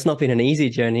 and it's not been an easy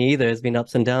journey either. There's been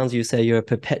ups and downs. You say you're a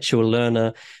perpetual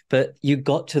learner, but you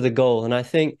got to the goal. And I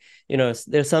think,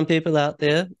 there's some people out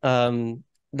there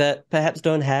that perhaps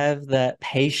don't have that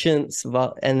patience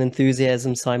and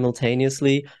enthusiasm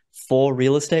simultaneously for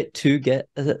real estate to get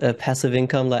a passive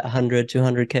income like 100,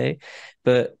 200K.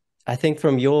 But I think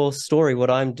from your story,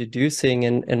 what I'm deducing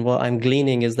and what I'm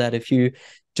gleaning is that if you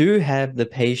do have the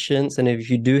patience and if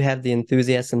you do have the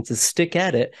enthusiasm to stick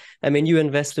at it, I mean, you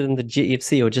invested in the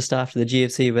GFC or just after the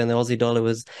GFC when the Aussie dollar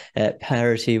was at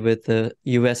parity with the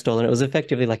US dollar. And it was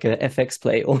effectively like a FX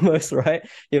play almost, right?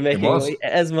 You're making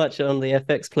as much on the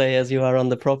FX play as you are on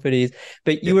the properties.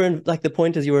 But you were the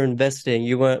point is you were investing.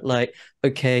 You weren't like,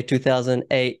 okay,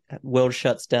 2008, world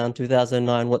shuts down.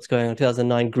 2009, what's going on?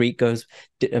 2009, Greek goes,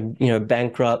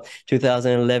 bankrupt.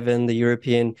 2011, the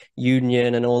European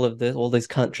Union and all these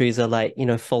countries are like,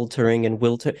 faltering and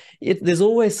wilting. There's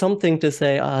always something to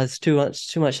say, it's too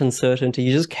much uncertainty.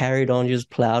 You just carried on, you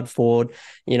just plowed forward,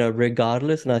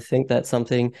 regardless. And I think that's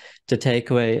something to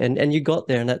take away. And you got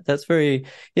there, and that's really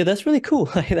cool.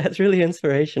 That's really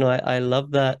inspirational. I love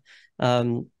that.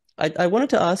 I wanted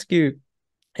to ask you,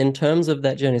 In terms of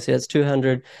that journey, so that's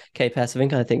 200K passive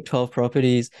income, I think 12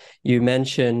 properties you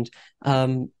mentioned.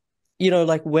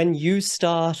 Like when you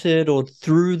started or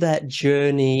through that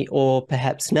journey, or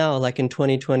perhaps now, like in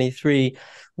 2023,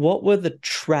 what were the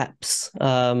traps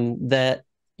that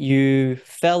you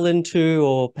fell into,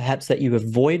 or perhaps that you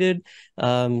avoided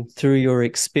through your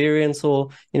experience? Or,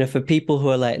 for people who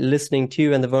are like listening to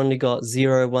you and they've only got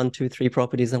 0, 1, 2, 3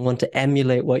 properties and want to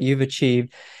emulate what you've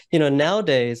achieved.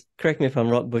 Nowadays, correct me if I'm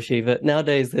wrong, Bushy, but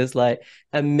nowadays there's like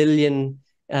a million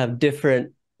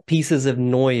different pieces of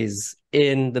noise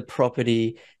in the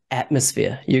property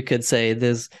atmosphere. You could say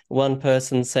there's one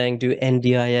person saying do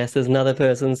NDIS, there's another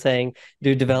person saying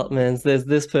do developments, there's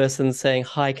this person saying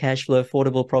high cash flow,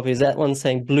 affordable properties, that one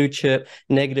saying blue chip,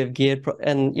 negative geared,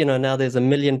 and now there's a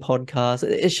million podcasts.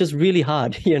 It's just really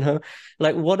hard,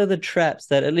 Like, what are the traps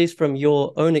that, at least from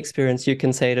your own experience, you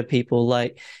can say to people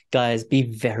like, guys, be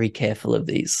very careful of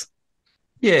these?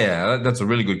 Yeah, that's a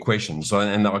really good question. So,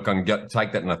 and I can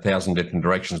take that in 1,000 different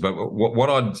directions. But what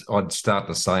I'd start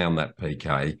to say on that,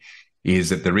 PK, is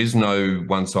that there is no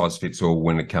one size fits all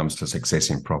when it comes to success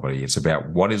in property. It's about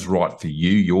what is right for you,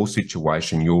 your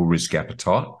situation, your risk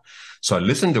appetite. So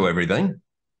listen to everything,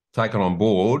 take it on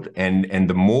board, and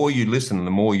the more you listen and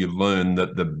the more you learn,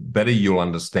 that the better you'll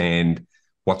understand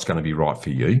what's going to be right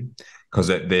for you. Because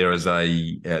there is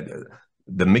the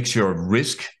mixture of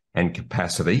risk and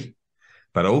capacity.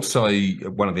 But also,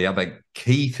 one of the other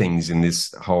key things in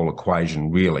this whole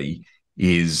equation really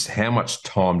is how much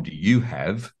time do you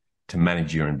have to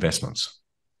manage your investments?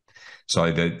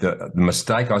 So the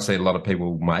mistake I see a lot of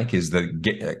people make is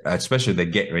especially the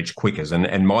get rich quickers.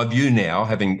 And my view now,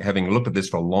 having looked at this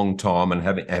for a long time and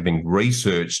having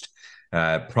researched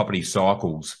property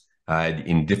cycles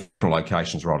in different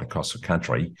locations right across the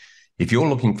country, if you're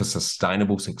looking for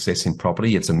sustainable success in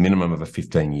property, it's a minimum of a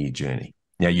 15-year journey.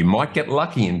 Now, you might get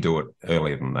lucky and do it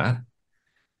earlier than that,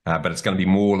 but it's going to be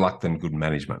more luck than good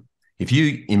management. If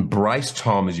you embrace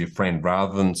time as your friend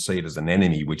rather than see it as an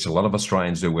enemy, which a lot of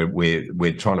Australians do,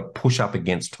 we're trying to push up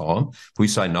against time. If we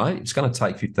say, no, it's going to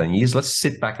take 15 years, let's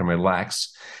sit back and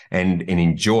relax and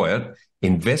enjoy it.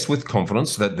 Invest with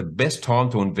confidence. That the best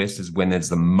time to invest is when there's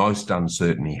the most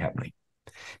uncertainty happening.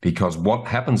 Because what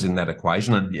happens in that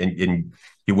equation, and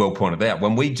you well pointed out,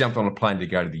 when we jumped on a plane to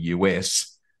go to the US,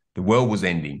 the world was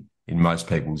ending in most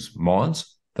people's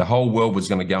minds. The whole world was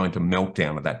going to go into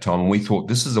meltdown at that time. And we thought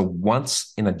this is a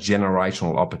once in a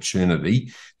generational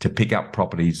opportunity to pick up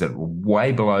properties that were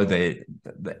way below they're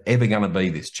ever going to be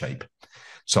this cheap.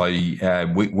 So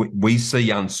we see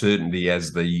uncertainty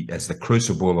as the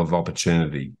crucible of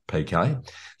opportunity, PK.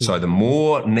 So the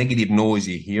more negative noise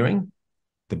you're hearing,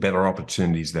 the better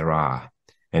opportunities there are.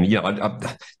 And,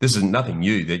 this is nothing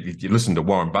new. That if you listen to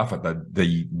Warren Buffett,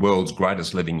 the world's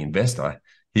greatest living investor,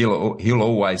 he'll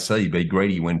always say be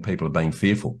greedy when people are being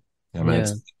fearful. I mean,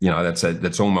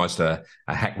 that's almost a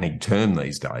hackneyed term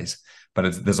these days,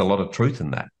 but there's a lot of truth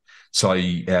in that. So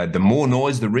the more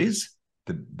noise there is,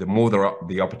 the more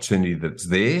the opportunity that's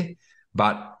there.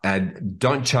 But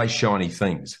don't chase shiny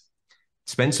things.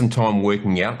 Spend some time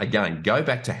working out. Again, go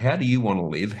back to how do you want to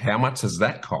live? How much does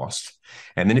that cost?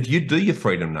 And then if you do your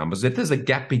freedom numbers, if there's a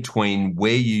gap between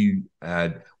where you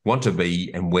want to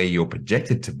be and where you're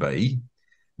projected to be,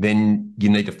 then you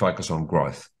need to focus on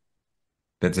growth.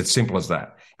 That's as simple as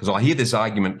that. Because I hear this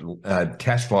argument,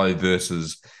 cash flow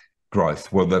versus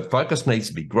growth. Well, the focus needs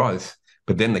to be growth,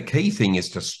 but then the key thing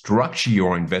is to structure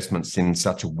your investments in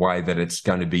such a way that it's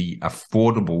going to be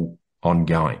affordable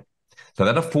ongoing. So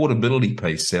that affordability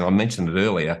piece, and I mentioned it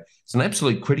earlier, it's an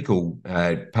absolute critical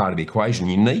part of the equation.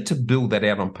 You need to build that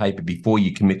out on paper before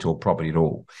you commit to a property at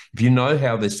all. If you know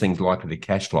how this thing's likely to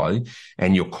cash flow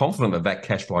and you're confident that that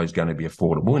cash flow is going to be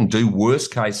affordable, and do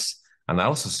worst case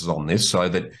analysis on this so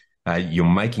that you're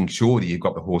making sure that you've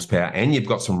got the horsepower and you've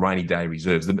got some rainy day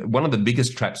reserves. One of the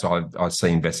biggest traps I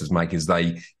see investors make is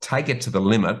they take it to the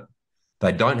limit.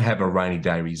 They don't have a rainy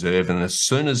day reserve. And as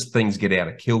soon as things get out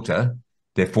of kilter,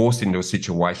 they're forced into a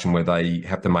situation where they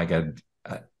have to make a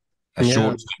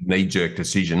short knee-jerk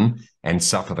decision and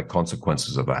suffer the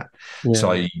consequences of that.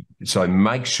 Yeah. So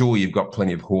make sure you've got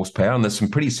plenty of horsepower. And there's some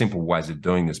pretty simple ways of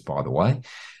doing this, by the way.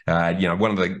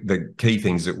 One of the key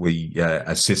things that we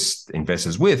assist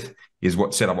investors with is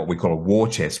set up what we call a war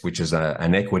chest, which is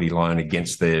an equity loan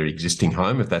against their existing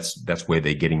home, if that's where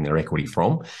they're getting their equity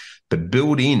from. But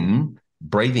build in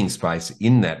breathing space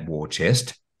in that war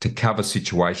chest to cover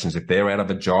situations if they're out of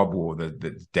a job or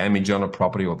the damage on a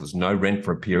property or there's no rent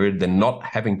for a period. They're not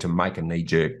having to make a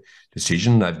knee-jerk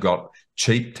decision. They've got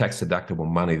cheap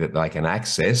tax-deductible money that they can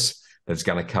access that's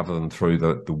going to cover them through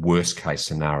the worst case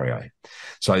scenario.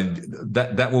 So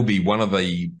that will be one of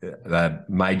the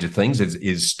major things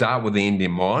is start with the end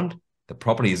in mind. The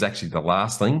property is actually the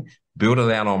last thing. Build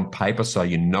it out on paper so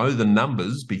you know the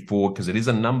numbers before, because it is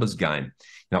a numbers game.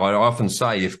 Now, I often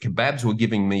say if kebabs were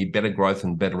giving me better growth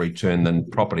and better return than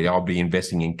property, I'll be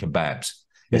investing in kebabs.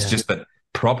 It's just that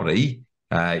property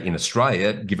in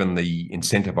Australia, given the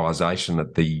incentivisation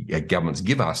that the governments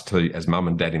give us to, as mum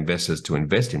and dad investors, to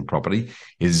invest in property,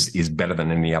 is better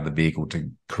than any other vehicle to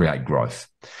create growth.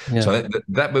 Yeah. So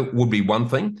that would be one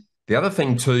thing. The other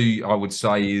thing too, I would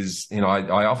say is,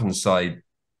 I often say,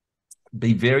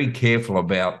 be very careful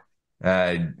about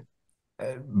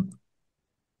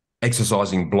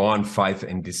exercising blind faith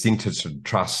and disinterested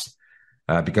trust,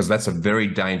 because that's a very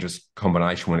dangerous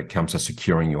combination when it comes to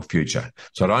securing your future.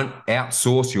 So don't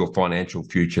outsource your financial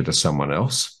future to someone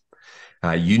else.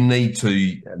 You need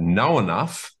to know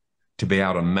enough to be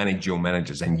able to manage your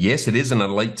managers. And yes, it is an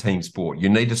elite team sport. You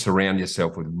need to surround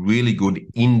yourself with really good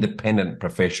independent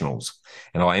professionals.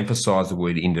 And I emphasize the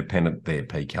word independent there,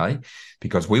 PK,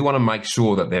 because we want to make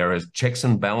sure that there is checks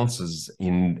and balances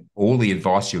in all the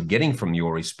advice you're getting from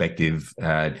your respective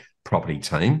property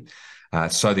team,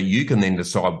 so that you can then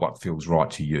decide what feels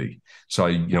right to you.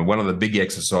 So, one of the big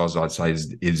exercises I'd say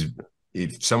is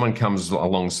if someone comes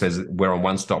along and says, we're a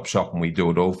one-stop shop and we do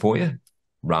it all for you,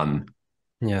 run.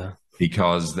 Yeah.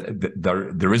 Because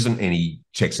there isn't any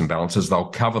checks and balances. They'll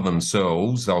cover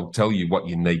themselves. They'll tell you what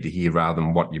you need to hear rather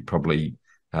than what you probably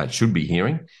should be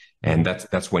hearing. And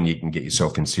that's when you can get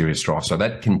yourself in serious strife. So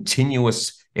that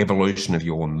continuous evolution of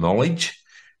your knowledge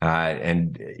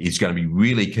and is going to be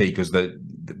really key, because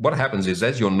what happens is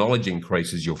as your knowledge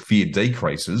increases, your fear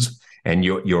decreases, and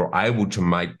you're able to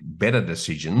make better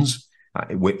decisions,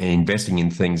 investing in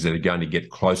things that are going to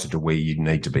get closer to where you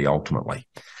need to be ultimately.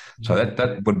 So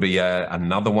that would be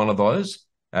another one of those.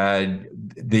 I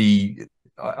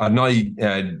know,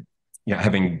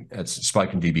 having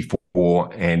spoken to you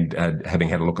before and having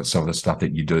had a look at some of the stuff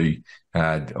that you do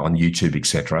on YouTube,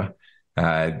 etc.,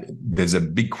 there's a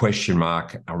big question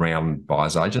mark around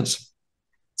buyers agents,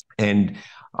 and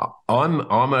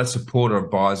I'm a supporter of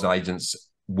buyers agents.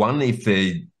 One, if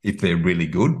they're really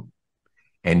good,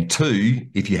 and two,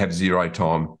 if you have zero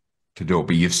time to do it,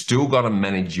 but you've still got to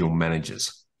manage your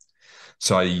managers.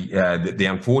 So the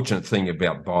unfortunate thing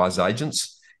about buyers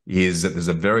agents is that there's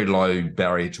a very low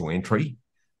barrier to entry.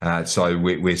 So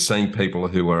we're seeing people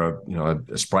who are,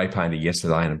 a spray painter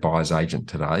yesterday and a buyer's agent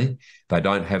today. They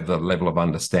don't have the level of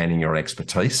understanding or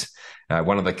expertise.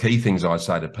 One of the key things I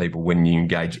say to people when you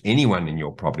engage anyone in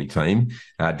your property team,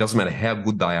 it doesn't matter how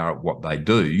good they are at what they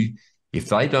do, if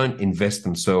they don't invest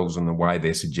themselves in the way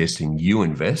they're suggesting you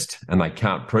invest and they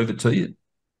can't prove it to you,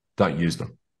 don't use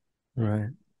them. Right.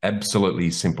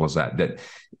 Absolutely simple as that. That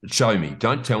show me,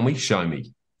 don't tell me, show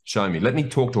me. Let me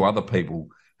talk to other people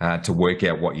to work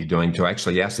out what you're doing, to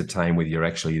actually ascertain whether you're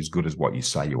actually as good as what you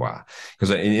say you are.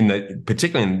 Because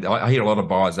particularly, I hear a lot of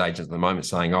buyers agents at the moment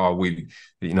saying, "Oh,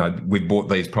 we've bought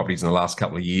these properties in the last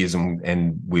couple of years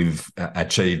and we've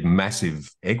achieved massive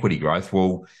equity growth."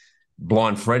 Well,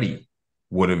 Blind Freddie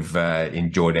would have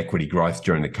enjoyed equity growth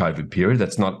during the COVID period.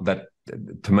 That's not that,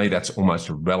 to me, that's almost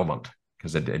irrelevant,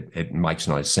 because it makes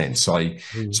no sense.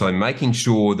 So making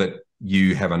sure that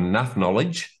you have enough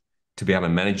knowledge to be able to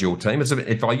manage your team.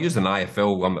 If I use an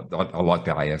AFL, I like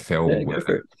the AFL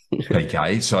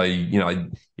PK. So,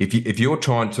 if you're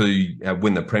trying to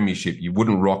win the premiership, you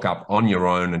wouldn't rock up on your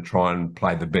own and try and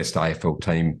play the best AFL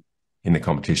team in the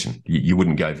competition. You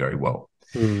wouldn't go very well.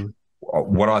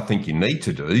 What I think you need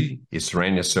to do is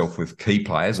surround yourself with key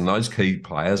players, and those key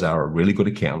players are a really good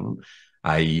accountant,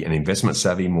 an investment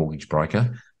savvy mortgage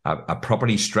broker, a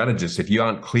property strategist. If you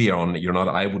aren't clear on that you're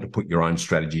not able to put your own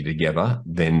strategy together,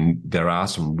 then there are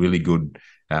some really good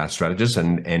strategists,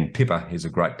 and Pippa is a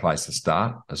great place to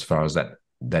start as far as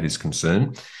that is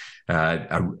concerned.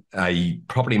 A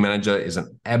property manager is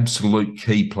an absolute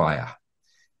key player.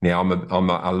 Now, I'm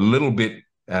a little bit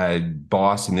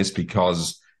biased in this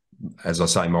because, as I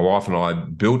say, my wife and I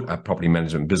built a property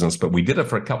management business, but we did it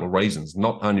for a couple of reasons,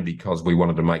 not only because we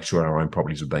wanted to make sure our own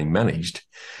properties were being managed,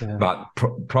 but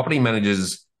property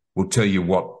managers will tell you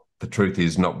what the truth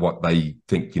is, not what they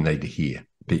think you need to hear.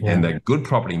 And a good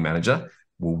property manager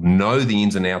will know the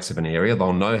ins and outs of an area.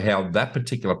 They'll know how that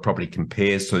particular property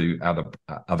compares to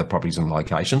other properties in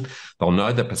location. They'll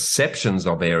know the perceptions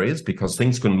of areas, because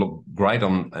things can look great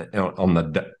on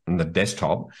the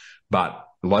desktop, but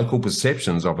local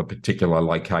perceptions of a particular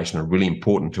location are really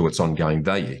important to its ongoing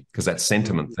value, because that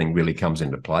sentiment thing really comes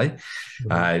into play.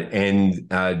 And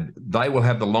they will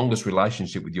have the longest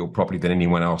relationship with your property than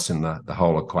anyone else in the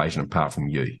whole equation apart from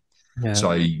you. Yeah.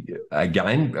 So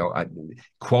again,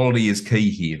 quality is key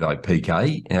here, though,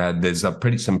 PK.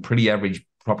 There's some pretty average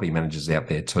property managers out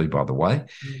there too, by the way.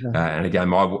 And again,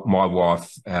 my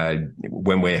wife,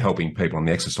 when we're helping people on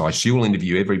the exercise, she will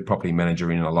interview every property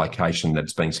manager in a location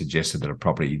that's being suggested that a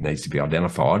property needs to be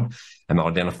identified, and they'll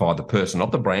identify the person,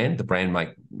 not the brand. The brand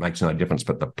makes no difference,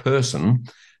 but the person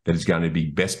that is going to be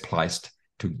best placed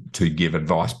to give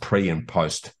advice pre and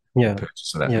post the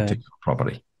purchase of that particular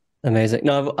property. Amazing.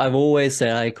 No, I've always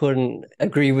said I couldn't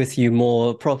agree with you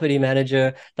more. Property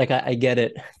manager, like I get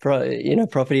it.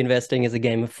 Property investing is a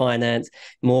game of finance.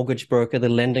 Mortgage broker, the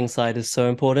lending side is so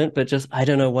important, but just I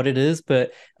don't know what it is,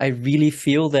 but I really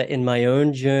feel that in my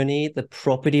own journey, the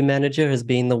property manager has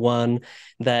been the one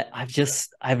that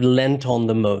I've lent on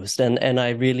the most, and I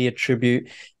really attribute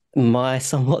my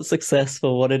somewhat success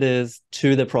for what it is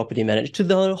to the property manager, to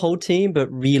the whole team, but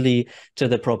really to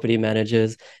the property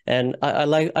managers. And I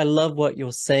love what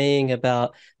you're saying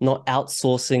about not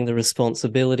outsourcing the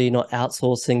responsibility, not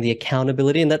outsourcing the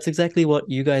accountability. And that's exactly what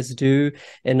you guys do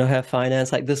in Know How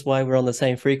Finance. Like, this is why we're on the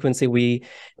same frequency. We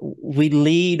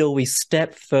lead, or we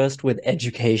step first with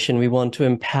education. We want to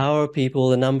empower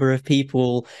people, a number of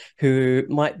people who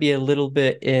might be a little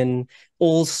bit in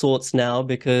all sorts now,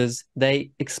 because they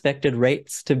expected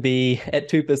rates to be at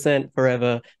 2%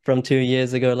 forever from 2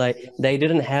 years ago. Like, they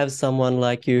didn't have someone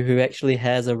like you who actually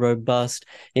has a robust,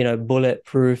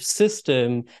 bulletproof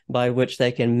system by which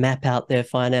they can map out their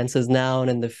finances now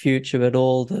and in the future with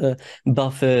all the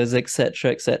buffers, etc.,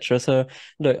 etc. So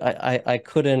look, I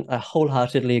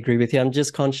wholeheartedly agree with you. I'm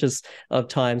just conscious of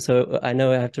time, so I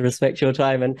know I have to respect your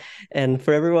time, and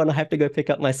for everyone, I have to go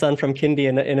pick up my son from kindy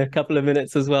in a couple of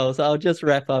minutes as well. So I'll just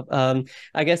wrap up.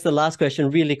 I guess the last question,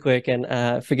 really quick,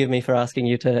 and forgive me for asking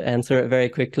you to answer it very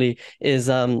quickly, is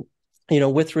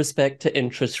with respect to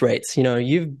interest rates.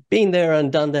 You've been there and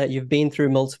done that. You've been through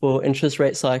multiple interest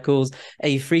rate cycles. Are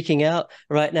you freaking out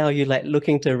right now? Are you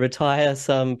looking to retire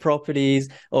some properties,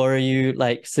 or are you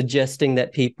suggesting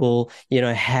that people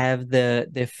have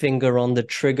their finger on the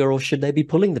trigger, or should they be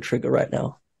pulling the trigger right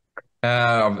now?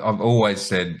 I've always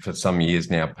said for some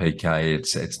years now, PK,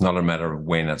 it's not a matter of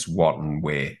when, it's what and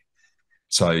where.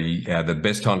 So the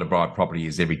best time to buy a property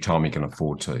is every time you can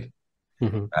afford to.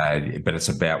 Mm-hmm. But it's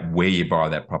about where you buy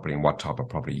that property and what type of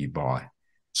property you buy.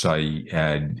 So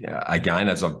again,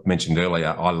 as I've mentioned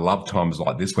earlier, I love times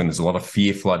like this when there's a lot of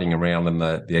fear floating around in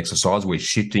the exercise. We're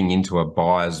shifting into a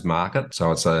buyer's market.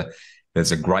 So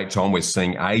there's a great time. We're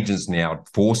seeing agents now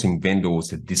forcing vendors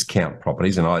to discount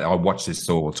properties. And I watch this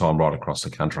all the time right across the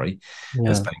country. Yeah.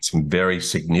 There's been some very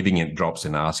significant drops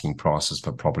in asking prices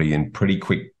for property in pretty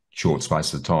quick, short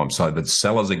space of time. So the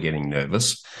sellers are getting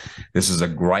nervous. This is a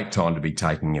great time to be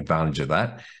taking advantage of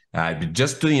that. But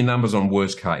just do your numbers on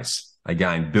worst case.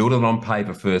 Again, build it on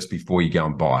paper first before you go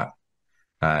and buy it.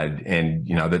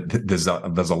 There's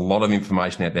a lot of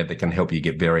information out there that can help you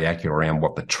get very accurate around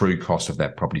what the true cost of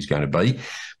that property is going to be.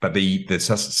 But the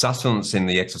sustenance in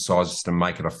the exercise is to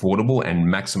make it affordable and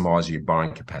maximize your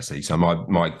buying capacity. So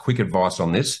my quick advice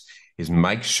on this is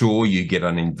make sure you get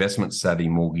an investment savvy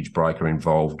mortgage broker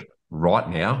involved right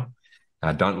now.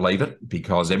 Don't leave it,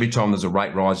 because every time there's a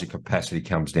rate rise, your capacity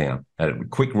comes down. A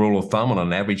quick rule of thumb, on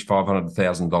an average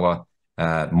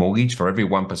 $500,000 mortgage, for every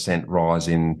 1% rise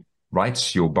in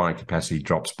rates, your buying capacity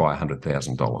drops by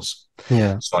 $100,000.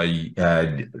 Yeah. So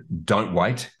don't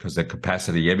wait, because the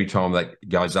capacity, every time that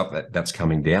goes up, that's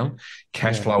coming down.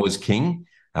 Cash flow is king.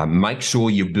 Make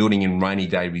sure you're building in rainy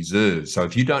day reserves. So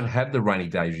if you don't have the rainy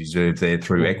day reserve there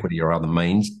through equity or other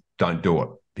means, don't do it,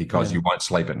 because you won't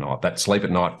sleep at night. That sleep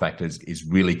at night factor is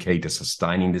really key to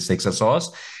sustaining this exercise.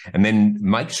 And then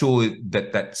make sure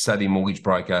that savvy mortgage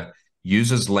broker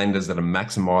uses lenders that are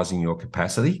maximizing your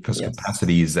capacity, because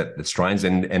capacity is at the strains.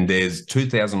 And there's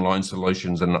 2,000 loan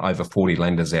solutions and over 40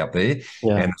 lenders out there.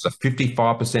 Yeah. And there's a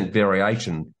 55%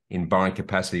 variation in borrowing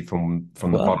capacity from the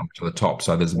bottom to the top.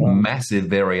 So there's massive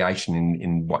variation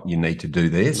in what you need to do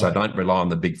there. So don't rely on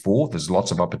the big four. There's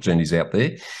lots of opportunities out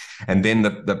there. And then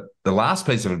the last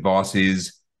piece of advice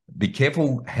is be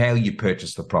careful how you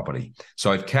purchase the property.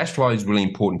 So if cash flow is really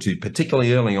important to you,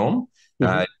 particularly early on,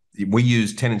 we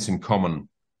use tenants in common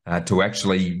to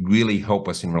actually really help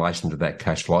us in relation to that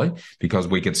cash flow, because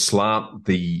we could slant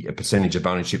the percentage of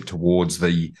ownership towards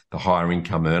the higher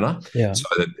income earner, so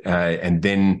that and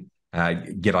then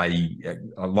get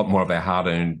a lot more of our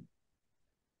hard-earned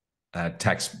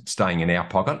tax staying in our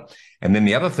pocket. And then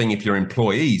the other thing, if you're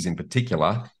employees in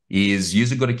particular, is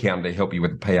use a good accountant to help you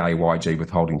with the PAYG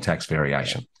withholding tax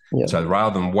variation. Yeah. So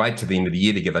rather than wait to the end of the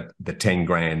year to get the 10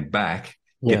 grand back,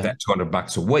 get that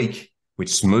 $200 a week,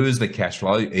 which smooths the cash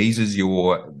flow, eases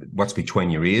what's between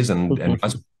your ears, and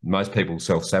most people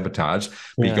self-sabotage,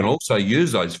 but you can also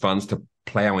use those funds to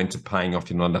plow into paying off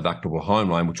your non-deductible home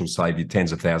loan, which will save you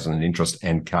tens of thousands in interest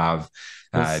and carve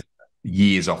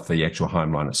years off the actual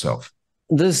home loan itself.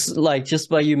 This, like, just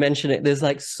by you mentioning it, there's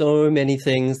like so many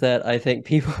things that I think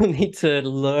people need to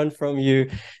learn from you,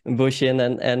 Bushy,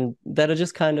 and that are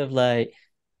just kind of like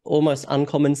almost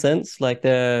uncommon sense. Like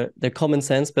they're common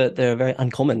sense, but they're very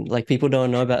uncommon. Like people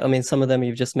don't know about. I mean, some of them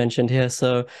you've just mentioned here.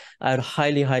 So I would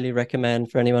highly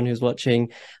recommend for anyone who's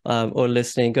watching or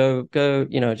listening, go,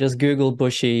 just Google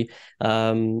Bushy.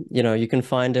 You can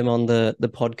find him on the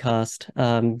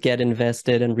podcast, Get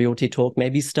Invested and Realty Talk.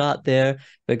 Maybe start there,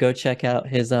 but go check out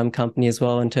his company as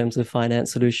well in terms of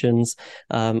finance solutions.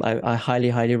 I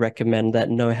highly recommend that.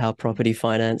 Know How Property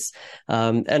Finance.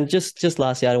 And just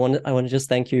lastly, I want to just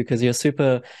thank you because you're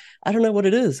super, I don't know what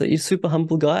it is, you're a super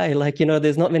humble guy. Like,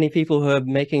 there's not many people who are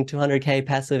making 200K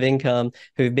passive income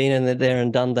who've been in there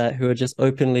and done that, who are just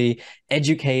openly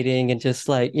educating and just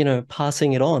like,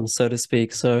 passing it on, so to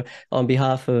speak. So on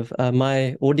behalf of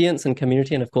my audience and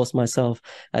community, and of course myself,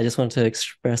 I just want to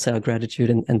express our gratitude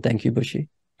and thank you, Bushy.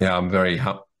 Yeah, I'm very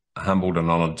humbled and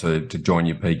honoured to join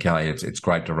you, PK. It's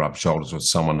great to rub shoulders with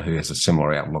someone who has a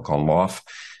similar outlook on life.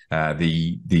 I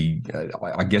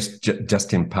guess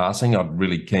just in passing, I'm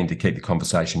really keen to keep the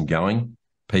conversation going,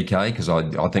 PK, because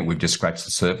I think we've just scratched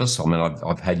the surface. I mean,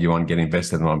 I've had you on Get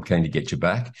Invested, and I'm keen to get you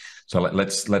back. So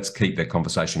let's keep that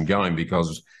conversation going,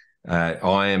 because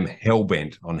I am hell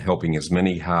bent on helping as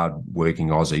many hard-working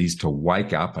Aussies to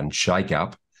wake up and shake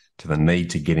up to the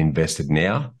need to get invested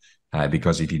now.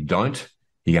 Because if you don't,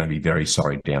 you're going to be very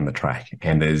sorry down the track.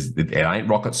 And it ain't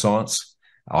rocket science.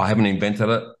 I haven't invented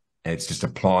it. It's just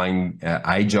applying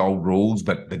age-old rules,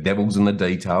 but the devil's in the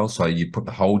details. So you put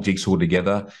the whole jigsaw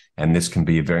together, and this can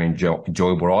be a very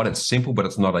enjoyable ride. It's simple, but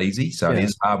it's not easy. So it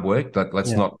is hard work. But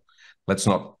let's not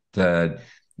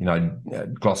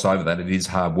gloss over that. It is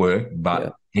hard work,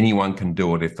 but anyone can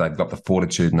do it if they've got the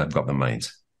fortitude and they've got the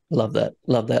means. Love that.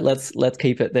 Let's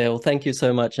keep it there. Well, thank you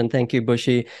so much. And thank you,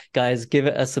 Bushy. Guys, give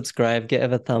it a subscribe, give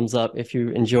it a thumbs up if you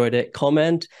enjoyed it.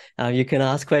 Comment. You can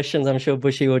ask questions. I'm sure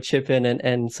Bushy will chip in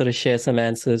and sort of share some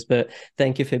answers. But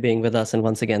thank you for being with us. And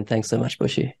once again, thanks so much,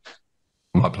 Bushy.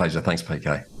 My pleasure. Thanks,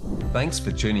 PK. Thanks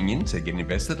for tuning in to Get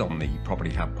Invested on the Property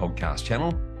Hub podcast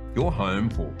channel, your home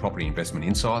for property investment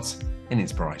insights and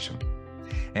inspiration.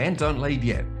 And don't leave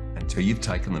yet until you've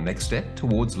taken the next step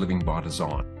towards living by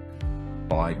design,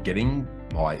 by getting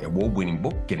my award-winning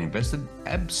book, Get Invested,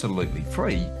 absolutely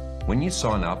free when you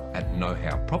sign up at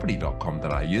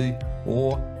knowhowproperty.com.au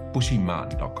or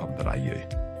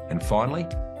bushymartin.com.au. And finally,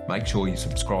 make sure you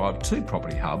subscribe to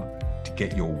Property Hub to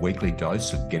get your weekly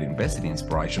dose of Get Invested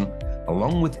inspiration,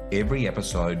 along with every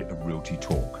episode of Realty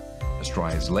Talk,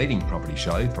 Australia's leading property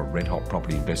show for red-hot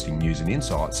property investing news and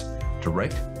insights,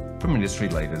 direct from industry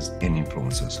leaders and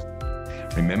influencers.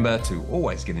 Remember to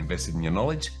always get invested in your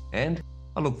knowledge, and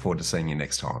I look forward to seeing you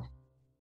next time.